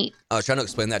is neat. I was trying to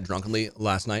explain that drunkenly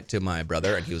last night to my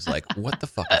brother, and he was like, what the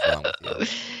fuck is wrong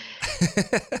with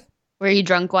you? Were you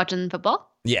drunk watching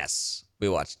football? Yes. We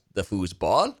watched the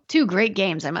foosball. 2 great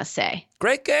games, I must say.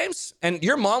 Great games. And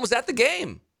your mom was at the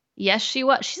game. Yes, she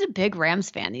was. She's a big Rams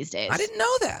fan these days. I didn't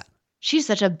know that. She's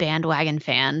such a bandwagon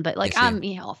fan, but like I'm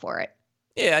all for it.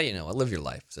 Yeah, live your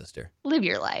life, sister. Live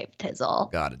your life,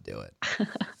 Tizzle. Gotta do it.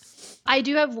 I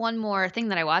do have one more thing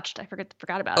that I watched. I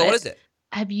forgot about it. Oh, what is it?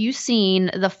 Have you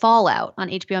seen The Fallout on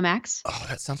HBO Max? Oh,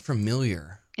 that sounds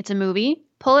familiar. It's a movie.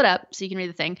 Pull it up so you can read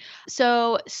the thing.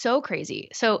 So crazy.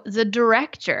 So the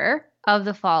director of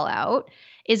The Fallout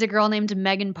is a girl named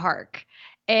Megan Park.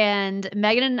 And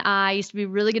Megan and I used to be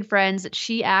really good friends.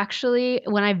 She actually,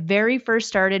 when I very first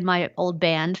started my old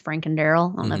band, Frank and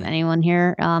Daryl, I don't know if anyone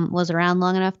here was around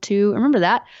long enough to remember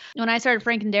that. When I started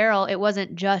Frank and Daryl, it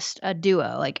wasn't just a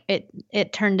duo. Like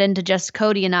it turned into just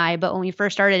Cody and I. But when we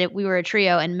first started it, we were a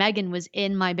trio, and Megan was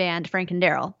in my band, Frank and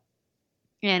Daryl.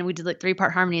 And we did like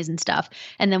 3-part harmonies and stuff.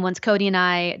 And then once Cody and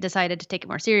I decided to take it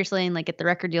more seriously and like get the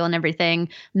record deal and everything,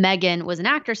 Megan was an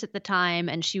actress at the time,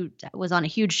 and she was on a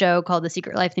huge show called The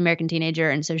Secret Life of the American Teenager.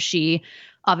 And so she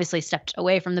obviously stepped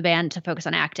away from the band to focus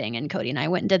on acting, and Cody and I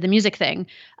went and did the music thing.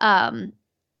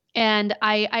 And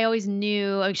I always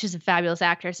knew, like, she's a fabulous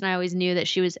actress, and I always knew that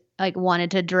she was like wanted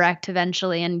to direct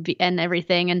eventually and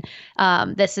everything.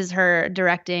 And this is her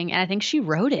directing, and I think she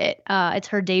wrote it. It's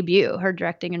her debut, her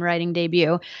directing and writing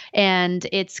debut, and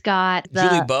it's got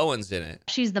Julie Bowen's in it.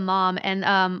 She's the mom,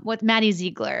 and what Maddie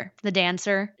Ziegler, the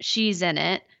dancer, she's in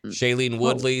it. Shailene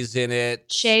Woodley's in it.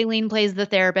 Shailene plays the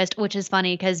therapist, which is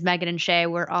funny because Megan and Shay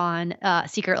were on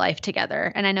Secret Life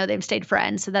together, and I know they've stayed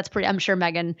friends. So that's pretty. I'm sure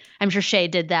Shay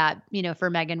did that, for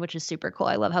Megan, which is super cool.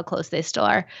 I love how close they still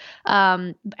are.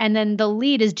 And then the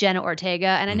lead is Jenna Ortega,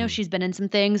 and I know she's been in some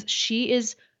things. She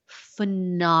is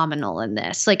phenomenal in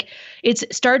this. Like,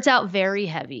 it starts out very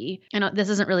heavy. And this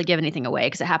doesn't really give anything away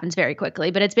because it happens very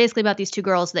quickly, but it's basically about these 2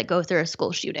 girls that go through a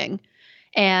school shooting.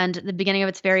 And the beginning of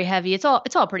it's very heavy. It's all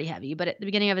pretty heavy, but at the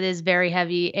beginning of it is very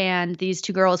heavy. And these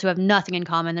 2 girls who have nothing in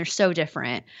common, they're so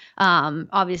different.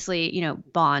 Obviously,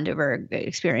 bond over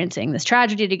experiencing this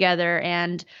tragedy together.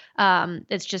 And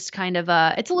it's just kind of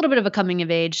it's a little bit of a coming of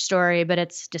age story, but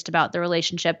it's just about the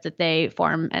relationship that they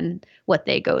form and what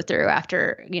they go through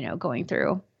after, going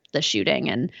through the shooting.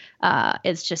 And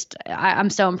it's just, I'm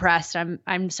so impressed. I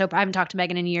haven't talked to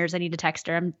Megan in years. I need to text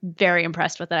her. I'm very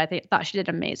impressed with it. I thought she did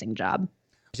an amazing job.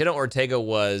 Jenna Ortega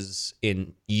was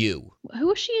in You. Who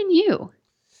was she in You?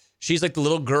 She's like the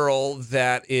little girl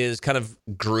that is kind of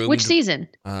groomed. Which season?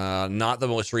 Not the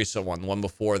most recent one, the one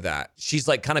before that. She's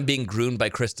like kind of being groomed by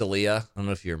Chris D'Elia. I don't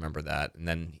know if you remember that. And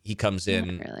then he comes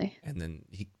in. Not really. And then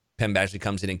Penn Badgley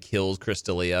comes in and kills Chris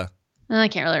D'Elia. I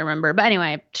can't really remember. But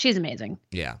anyway, she's amazing.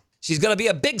 Yeah. She's going to be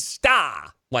a big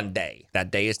star one day.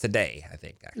 That day is today, I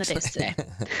think, actually. The day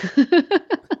is today.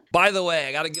 By the way,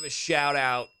 I got to give a shout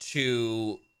out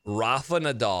to Rafa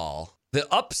Nadal. The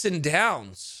ups and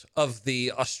downs of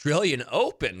the Australian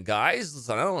Open, guys.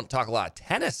 Listen, I don't talk a lot of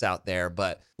tennis out there,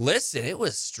 but listen, it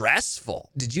was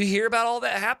stressful. Did you hear about all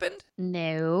that happened?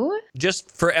 No.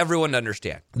 Just for everyone to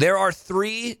understand, there are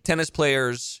 3 tennis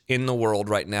players in the world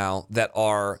right now that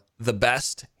are the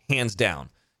best, hands down.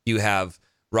 You have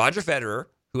Roger Federer,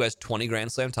 who has 20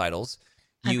 Grand Slam titles.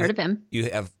 I've heard of him. You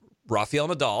have Rafael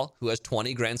Nadal, who has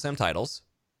 20 Grand Slam titles.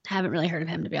 Haven't really heard of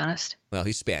him, to be honest. Well,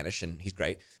 he's Spanish and he's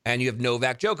great. And you have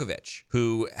Novak Djokovic,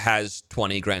 who has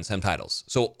 20 Grand Slam titles.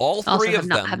 So all three of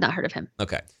them... have not heard of him.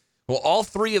 Okay. Well, all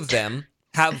three of them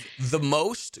have the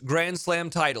most Grand Slam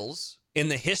titles in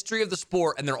the history of the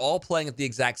sport, and they're all playing at the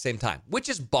exact same time, which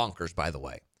is bonkers, by the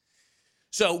way.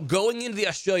 So going into the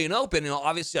Australian Open,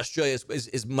 obviously Australia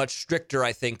is much stricter,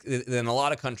 I think, than a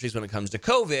lot of countries when it comes to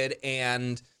COVID.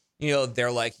 And,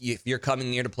 they're like, if you're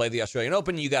coming here to play the Australian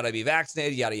Open, you got to be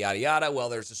vaccinated, yada, yada, yada. Well,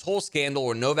 there's this whole scandal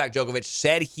where Novak Djokovic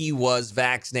said he was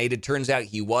vaccinated. Turns out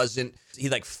he wasn't. He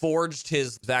forged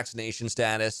his vaccination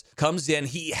status, comes in,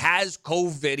 he has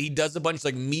COVID. He does a bunch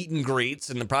of meet and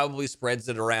greets and probably spreads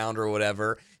it around or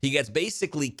whatever. He gets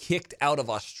basically kicked out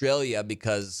of Australia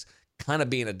because kind of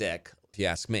being a dick, if you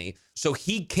ask me. So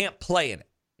he can't play in it.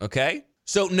 Okay.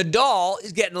 So Nadal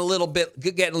is getting a little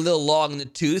long in the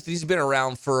tooth. He's been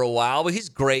around for a while, but he's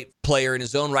a great player in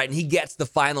his own right. And he gets the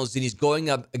finals, and he's going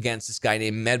up against this guy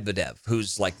named Medvedev,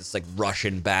 who's this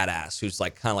Russian badass, who's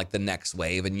kind of the next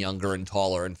wave and younger and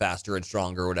taller and faster and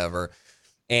stronger or whatever.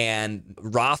 And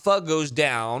Rafa goes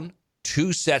down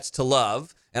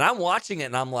 2-0. And I'm watching it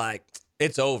and I'm like,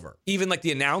 it's over. Even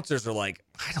the announcers are like,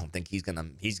 I don't think he's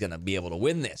gonna be able to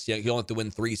win this. You only have to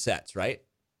win 3 sets, right?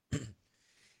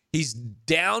 He's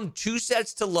down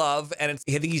 2-0, and I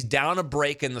think he's down a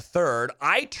break in the third.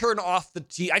 I turn off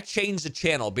I change the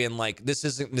channel, being like, this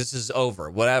is over,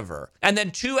 whatever. And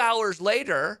then 2 hours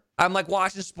later, I'm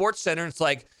watching SportsCenter, and it's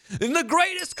in the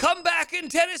greatest comeback in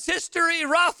tennis history,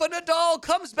 Rafa Nadal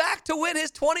comes back to win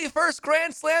his 21st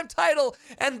Grand Slam title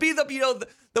and be the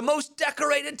most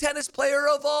decorated tennis player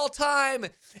of all time.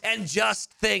 And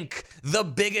just think, the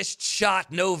biggest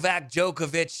shot Novak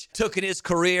Djokovic took in his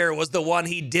career was the one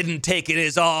he didn't take in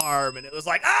his arm. And it was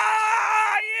yeah!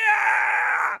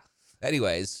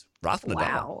 Anyways, Rafa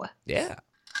Nadal. Wow. Yeah.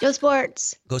 Go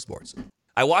sports. Go sports.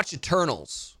 I watch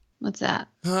Eternals. What's that?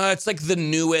 It's the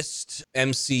newest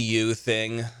MCU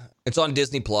thing. It's on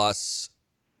Disney Plus.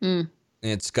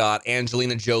 It's got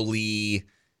Angelina Jolie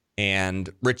and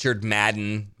Richard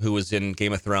Madden, who was in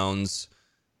Game of Thrones,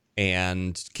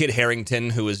 and Kit Harington,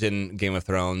 who was in Game of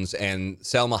Thrones, and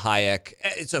Selma Hayek.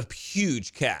 It's a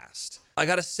huge cast. I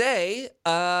gotta say,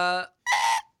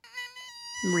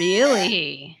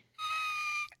 Really?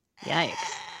 Yikes.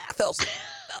 I fell asleep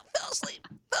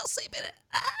in it.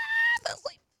 Fell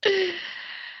asleep.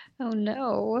 Oh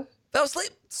no. Fell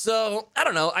asleep. So I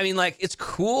don't know. I mean, it's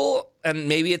cool, and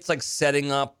maybe it's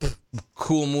setting up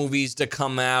cool movies to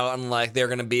come out, and they're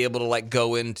gonna be able to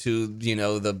go into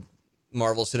the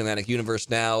Marvel Cinematic Universe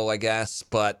now, I guess.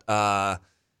 But I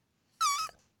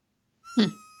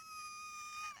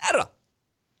don't know.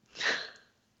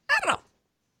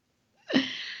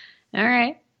 All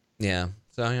right. Yeah.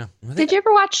 So yeah. Did you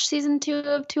ever watch season 2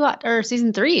 of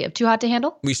season 3 of Too Hot to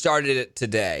Handle? We started it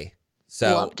today.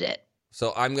 So loved it.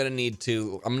 So I'm gonna need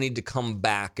to come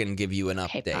back and give you an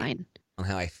update on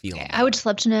how I feel. Okay, I would just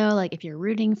love to know if you're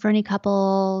rooting for any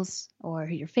couples or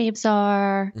who your faves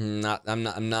are.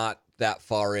 I'm not that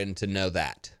far in to know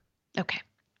that. Okay.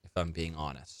 If I'm being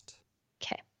honest.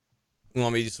 Okay. You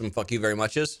want me to do some fuck you very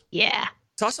muches? Yeah.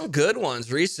 Saw some good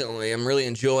ones recently. I'm really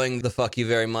enjoying the fuck you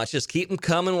very much. Just keep them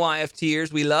coming,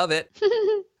 YFTers. We love it.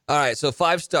 All right, so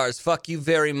 5 stars. Fuck you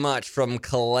very much from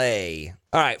Clay.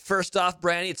 All right, first off,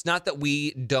 Brandy, it's not that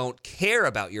we don't care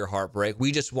about your heartbreak.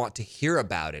 We just want to hear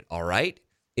about it, all right?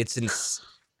 It's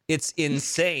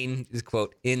insane,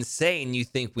 quote, insane you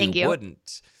think we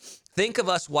wouldn't. Think of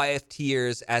us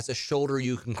YFTers as a shoulder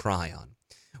you can cry on.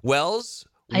 Wells,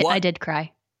 I did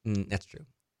cry. That's true.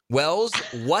 Wells,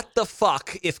 what the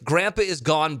fuck? If Grandpa is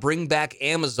gone, bring back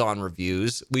Amazon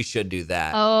reviews. We should do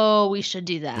that. Oh, we should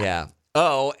do that. Yeah.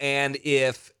 Oh, and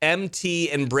if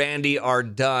MT and Brandy are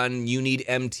done, you need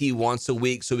MT once a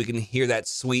week so we can hear that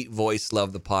sweet voice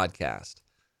love the podcast.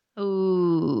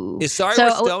 Ooh. Is Sorry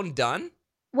We're Stoned done?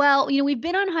 Well, we've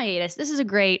been on hiatus. This is a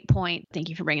great point. Thank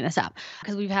you for bringing this up,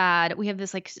 because we have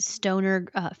this stoner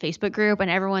Facebook group,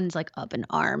 and everyone's up in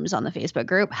arms on the Facebook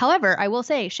group. However, I will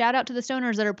say shout out to the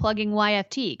stoners that are plugging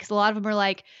YFT, because a lot of them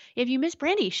are if you miss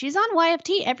Brandy, she's on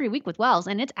YFT every week with Wells,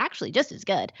 and it's actually just as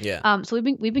good. Yeah. So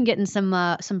we've been getting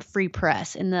some free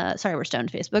press in the Sorry We're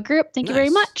Stoned Facebook group. Thank you very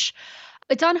much.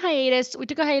 It's on hiatus. We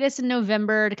took a hiatus in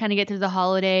November to kind of get through the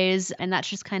holidays, and that's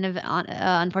just kind of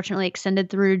unfortunately extended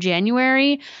through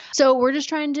January. So we're just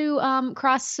trying to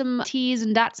cross some T's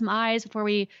and dot some I's before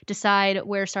we decide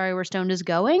where Sorry We're Stoned is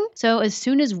going. So as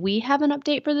soon as we have an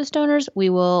update for the Stoners, we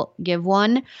will give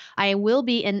one. I will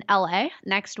be in LA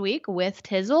next week with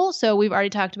Tizzle, so we've already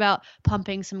talked about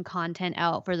pumping some content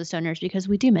out for the Stoners because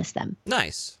we do miss them.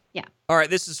 Nice. Yeah. All right,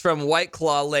 this is from White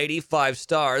Claw Lady, 5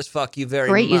 stars. Fuck you very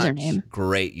Great much. username.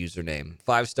 Great username.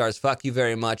 5 stars. Fuck you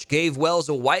very much. Gave Wells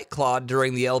a White Claw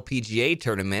during the LPGA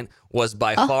tournament. Was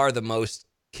by far the most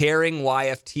caring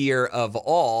YFTer of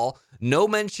all. No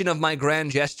mention of my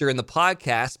grand gesture in the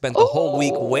podcast. Spent the whole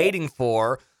week waiting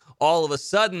for. All of a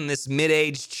sudden, this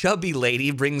mid-aged chubby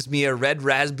lady brings me a red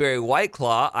raspberry White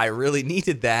Claw. I really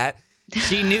needed that.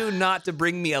 She knew not to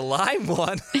bring me a lime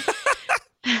one.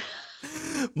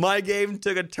 My game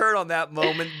took a turn on that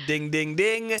moment. Ding, ding,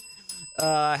 ding.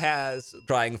 Has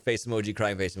crying face emoji,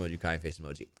 crying face emoji, crying face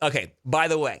emoji. Okay, by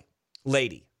the way,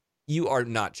 lady, you are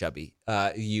not chubby.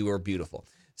 You are beautiful.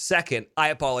 Second, I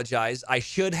apologize. I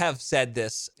should have said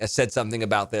something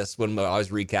about this when I was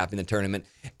recapping the tournament.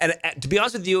 And to be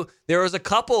honest with you, there was a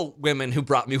couple women who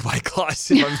brought me White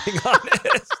Claws, if I'm being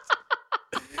honest.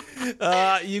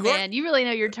 Man, you really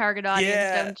know your target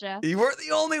audience, don't you? You weren't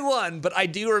the only one, but I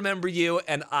do remember you,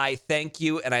 and I thank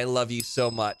you, and I love you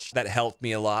so much. That helped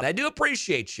me a lot. I do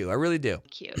appreciate you. I really do.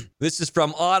 Cute. This is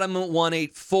from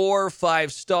Autumn184,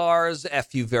 5 stars.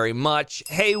 F you very much.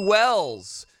 Hey,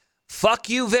 Wells. Fuck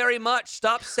you very much.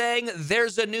 Stop saying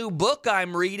there's a new book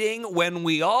I'm reading when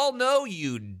we all know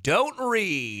you don't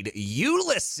read. You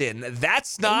listen.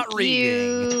 That's not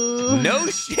reading. No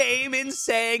shame in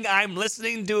saying I'm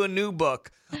listening to a new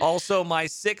book. Also, my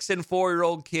 6 and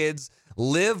 4-year-old kids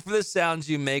live for the sounds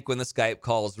you make when the Skype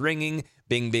call is ringing.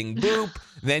 Bing, bing, boop.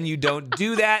 Then you don't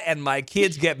do that, and my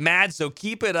kids get mad, so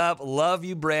keep it up. Love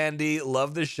you, Brandy.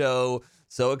 Love the show.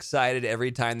 So excited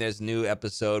every time there's a new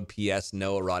episode. P.S.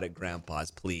 No erotic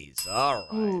grandpas, please. All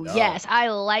right. Ooh, yes, I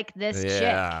like this chick.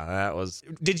 Yeah, that was...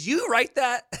 Did you write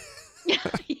that?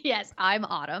 Yes, I'm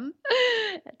Autumn.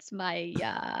 That's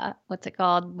my, what's it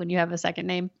called when you have a second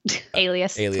name?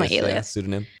 Alias. It's my alias. Yeah,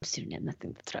 pseudonym. Pseudonym, I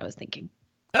think that's what I was thinking.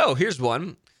 Oh, here's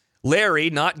one. Larry,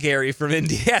 not Gary, from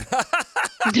Indiana.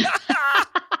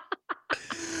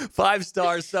 5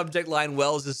 stars, subject line,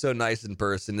 Wells is so nice in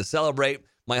person. To celebrate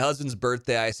my husband's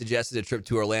birthday, I suggested a trip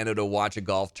to Orlando to watch a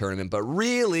golf tournament, but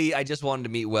really, I just wanted to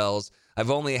meet Wells.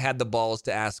 I've only had the balls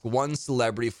to ask one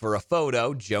celebrity for a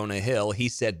photo, Jonah Hill. He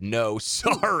said no,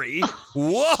 sorry.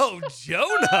 Whoa,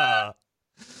 Jonah!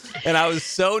 And I was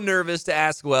so nervous to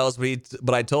ask Wells,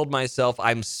 but I told myself,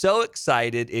 I'm so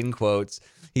excited, in quotes.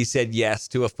 He said yes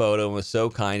to a photo and was so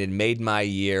kind and made my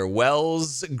year.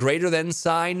 Wells, greater than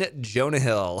sign, Jonah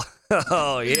Hill.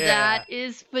 Oh, yeah. That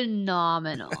is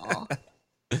phenomenal.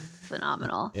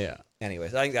 Phenomenal. Yeah.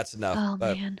 Anyways, I think that's enough. Oh,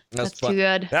 man. That's fun. too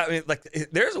good.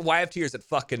 There's YFTers that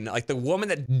fucking, like the woman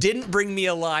that didn't bring me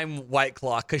a lime White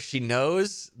Claw because she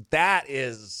knows, that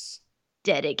is...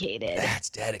 dedicated. That's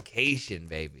dedication,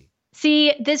 baby.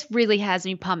 See, this really has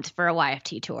me pumped for a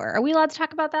YFT tour. Are we allowed to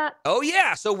talk about that? Oh,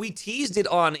 yeah. So we teased it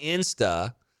on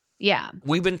Insta. Yeah.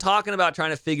 We've been talking about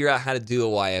trying to figure out how to do a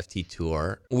YFT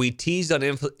tour. We teased on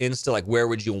Insta, like, where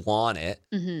would you want it?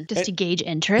 Mm-hmm. Just to gauge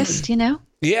interest, you know?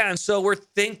 Yeah, and so we're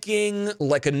thinking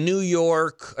like a New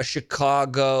York, a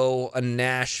Chicago, a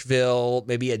Nashville,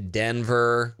 maybe a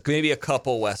Denver, maybe a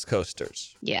couple West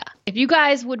Coasters. Yeah. If you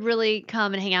guys would really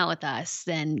come and hang out with us,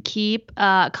 then keep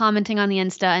commenting on the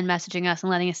Insta and messaging us and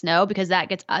letting us know, because that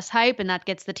gets us hype and that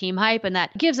gets the team hype and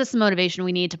that gives us the motivation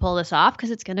we need to pull this off,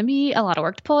 because it's going to be a lot of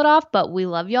work to pull it off, but we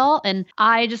love y'all. And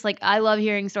I love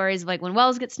hearing stories of like when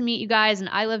Wells gets to meet you guys, and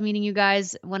I love meeting you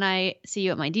guys when I see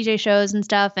you at my DJ shows and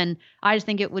stuff. And I just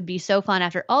think it would be so fun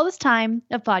after all this time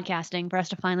of podcasting for us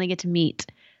to finally get to meet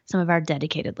some of our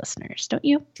dedicated listeners, don't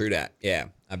you? True that. Yeah,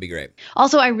 that'd be great.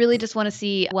 Also, I really just want to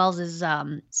see Wells's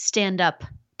stand-up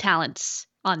talents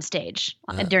on stage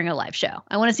during a live show.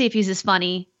 I want to see if he's as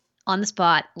funny on the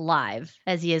spot live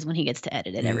as he is when he gets to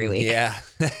edit it every week. Yeah.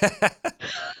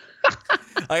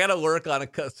 I got to work on a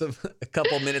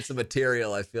couple minutes of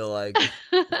material, I feel like.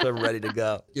 So I'm ready to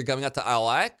go. You're coming out to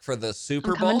LA for the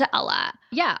Super Bowl? I'm coming to LA.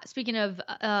 Yeah. Speaking of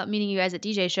meeting you guys at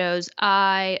DJ shows,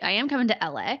 I am coming to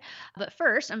LA. But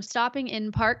first, I'm stopping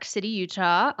in Park City,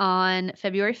 Utah on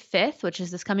February 5th, which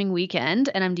is this coming weekend.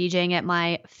 And I'm DJing at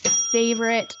my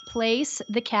favorite place,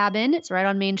 The Cabin. It's right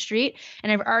on Main Street.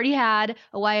 And I've already had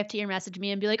a YFTer message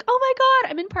me and be like, oh my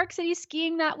God, I'm in Park City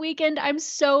skiing that weekend. I'm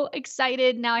so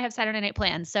excited. Now I have Saturday night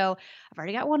plans. So I've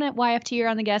already got one at YFT here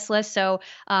on the guest list. So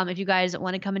if you guys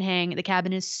want to come and hang, the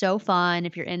cabin is so fun.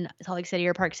 If you're in Salt Lake City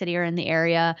or Park City or in the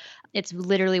area, it's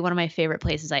literally one of my favorite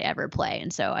places I ever play.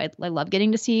 And so I love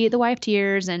getting to see the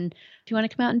YFTers. And if you want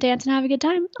to come out and dance and have a good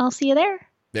time, I'll see you there.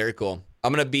 Very cool.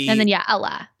 I'm going to be. And then,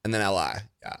 LA. And then LA.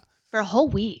 Yeah. For a whole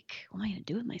week. What am I going to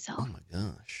do with myself? Oh, my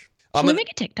gosh. Can we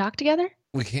make a TikTok together?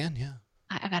 We can, yeah.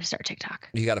 I got to start TikTok.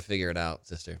 You got to figure it out,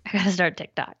 sister. I got to start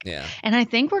TikTok. Yeah. And I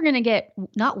think we're going to get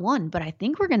not one, but I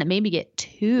think we're going to maybe get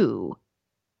 2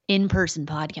 in-person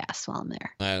podcasts while I'm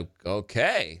there.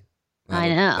 Okay. I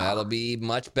know. That'll be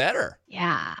much better.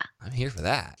 Yeah. I'm here for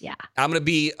that. Yeah. I'm going to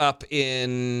be up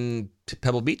in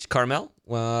Pebble Beach, Carmel,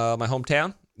 my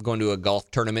hometown. I'm going to a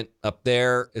golf tournament up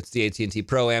there. It's the AT&T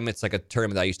Pro-Am. It's like a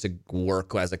tournament that I used to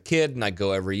work as a kid, and I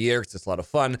go every year because it's a lot of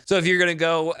fun. So if you're going to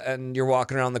go and you're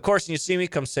walking around the course and you see me,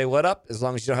 come say what up, as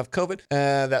long as you don't have COVID.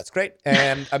 That's great.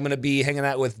 And I'm going to be hanging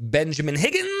out with Benjamin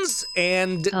Higgins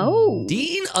and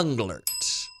Dean Unglert.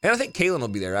 And I think Kaylin will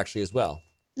be there actually as well.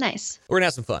 Nice. We're going to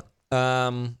have some fun.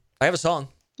 I have a song.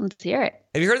 Let's hear it.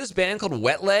 Have you heard of this band called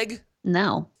Wet Leg?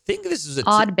 No. I think this is a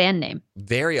odd band name.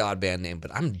 Very odd band name,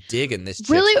 but I'm digging this.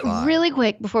 Really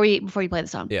quick before you play the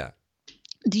song. Yeah.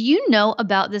 Do you know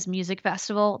about this music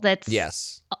festival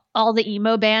that's all the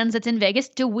emo bands that's in Vegas?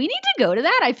 Do we need to go to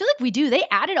that? I feel like we do. They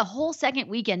added a whole second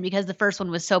weekend because the first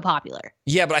one was so popular.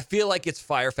 Yeah, but I feel like it's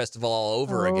Fire Festival all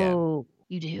over again. Oh,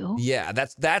 you do? Yeah,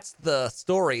 that's the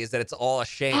story, is that it's all a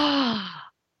shame.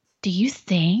 Do you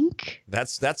think?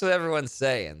 That's what everyone's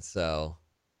saying, so.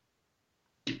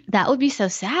 That would be so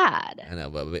sad. I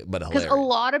know, but hilarious. Because a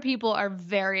lot of people are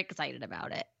very excited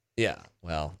about it. Yeah,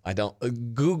 well, I don't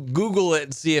Google it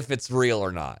and see if it's real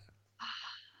or not.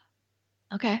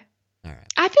 Okay. All right.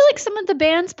 I feel like some of the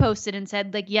bands posted and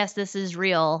said, like, yes, this is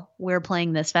real. We're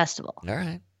playing this festival. All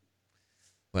right.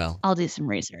 Well, I'll do some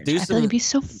research. I feel like it'd be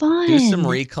so fun. Do some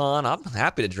recon. I'm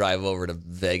happy to drive over to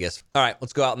Vegas. All right,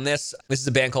 let's go out on this. This is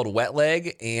a band called Wet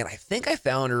Leg, and I think I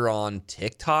found her on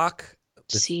TikTok.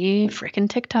 See, freaking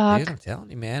TikTok. Dude, I'm telling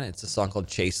you, man. It's a song called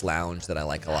Chase Lounge that I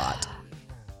like a lot.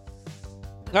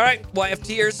 All right,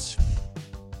 YFTers.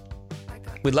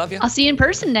 We love you. I'll see you in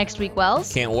person next week,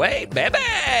 Wells. Can't wait, baby.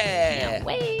 Can't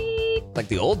wait. Like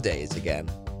the old days again.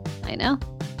 I know.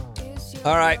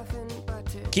 All right.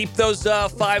 Keep those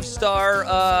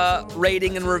 5-star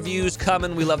rating and reviews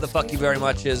coming. We love the fuck you very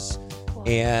muches.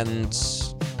 And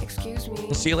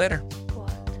we'll see you later.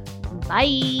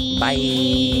 Bye. Bye.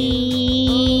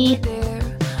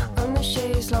 On the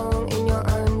chaise long in your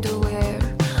underwear.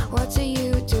 What are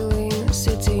you doing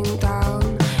sitting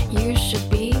down? You should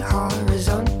be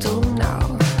horizontal now.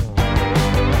 On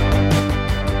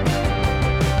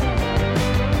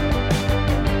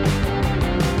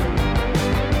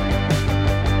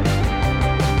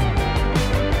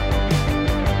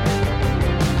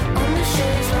the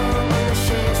chaise long, on the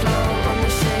chaise long, on the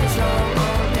chaise long,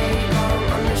 all day long,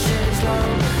 on the chaise long.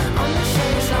 On the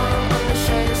chaise long, on the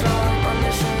chaise long, on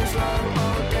the chaise long,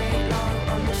 all day long,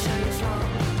 on the chaise long.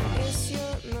 Is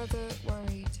your mother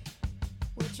worried?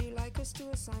 Would you like us to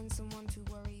assign someone to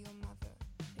worry your mother?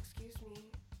 Excuse me.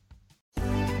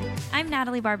 I'm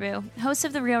Natalie Barbu, host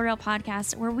of the Real Real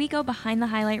podcast, where we go behind the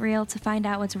highlight reel to find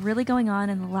out what's really going on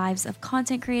in the lives of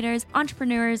content creators,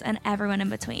 entrepreneurs, and everyone in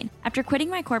between. After quitting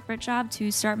my corporate job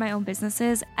to start my own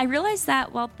businesses, I realized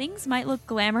that while things might look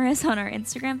glamorous on our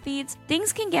Instagram feeds,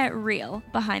 things can get real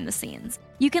behind the scenes.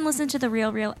 You can listen to The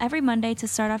Real Real every Monday to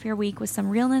start off your week with some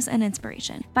realness and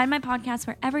inspiration. Find my podcast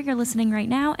wherever you're listening right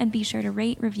now, and be sure to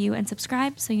rate, review, and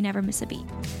subscribe so you never miss a beat.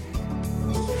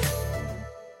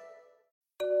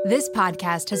 This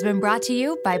podcast has been brought to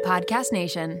you by Podcast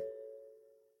Nation.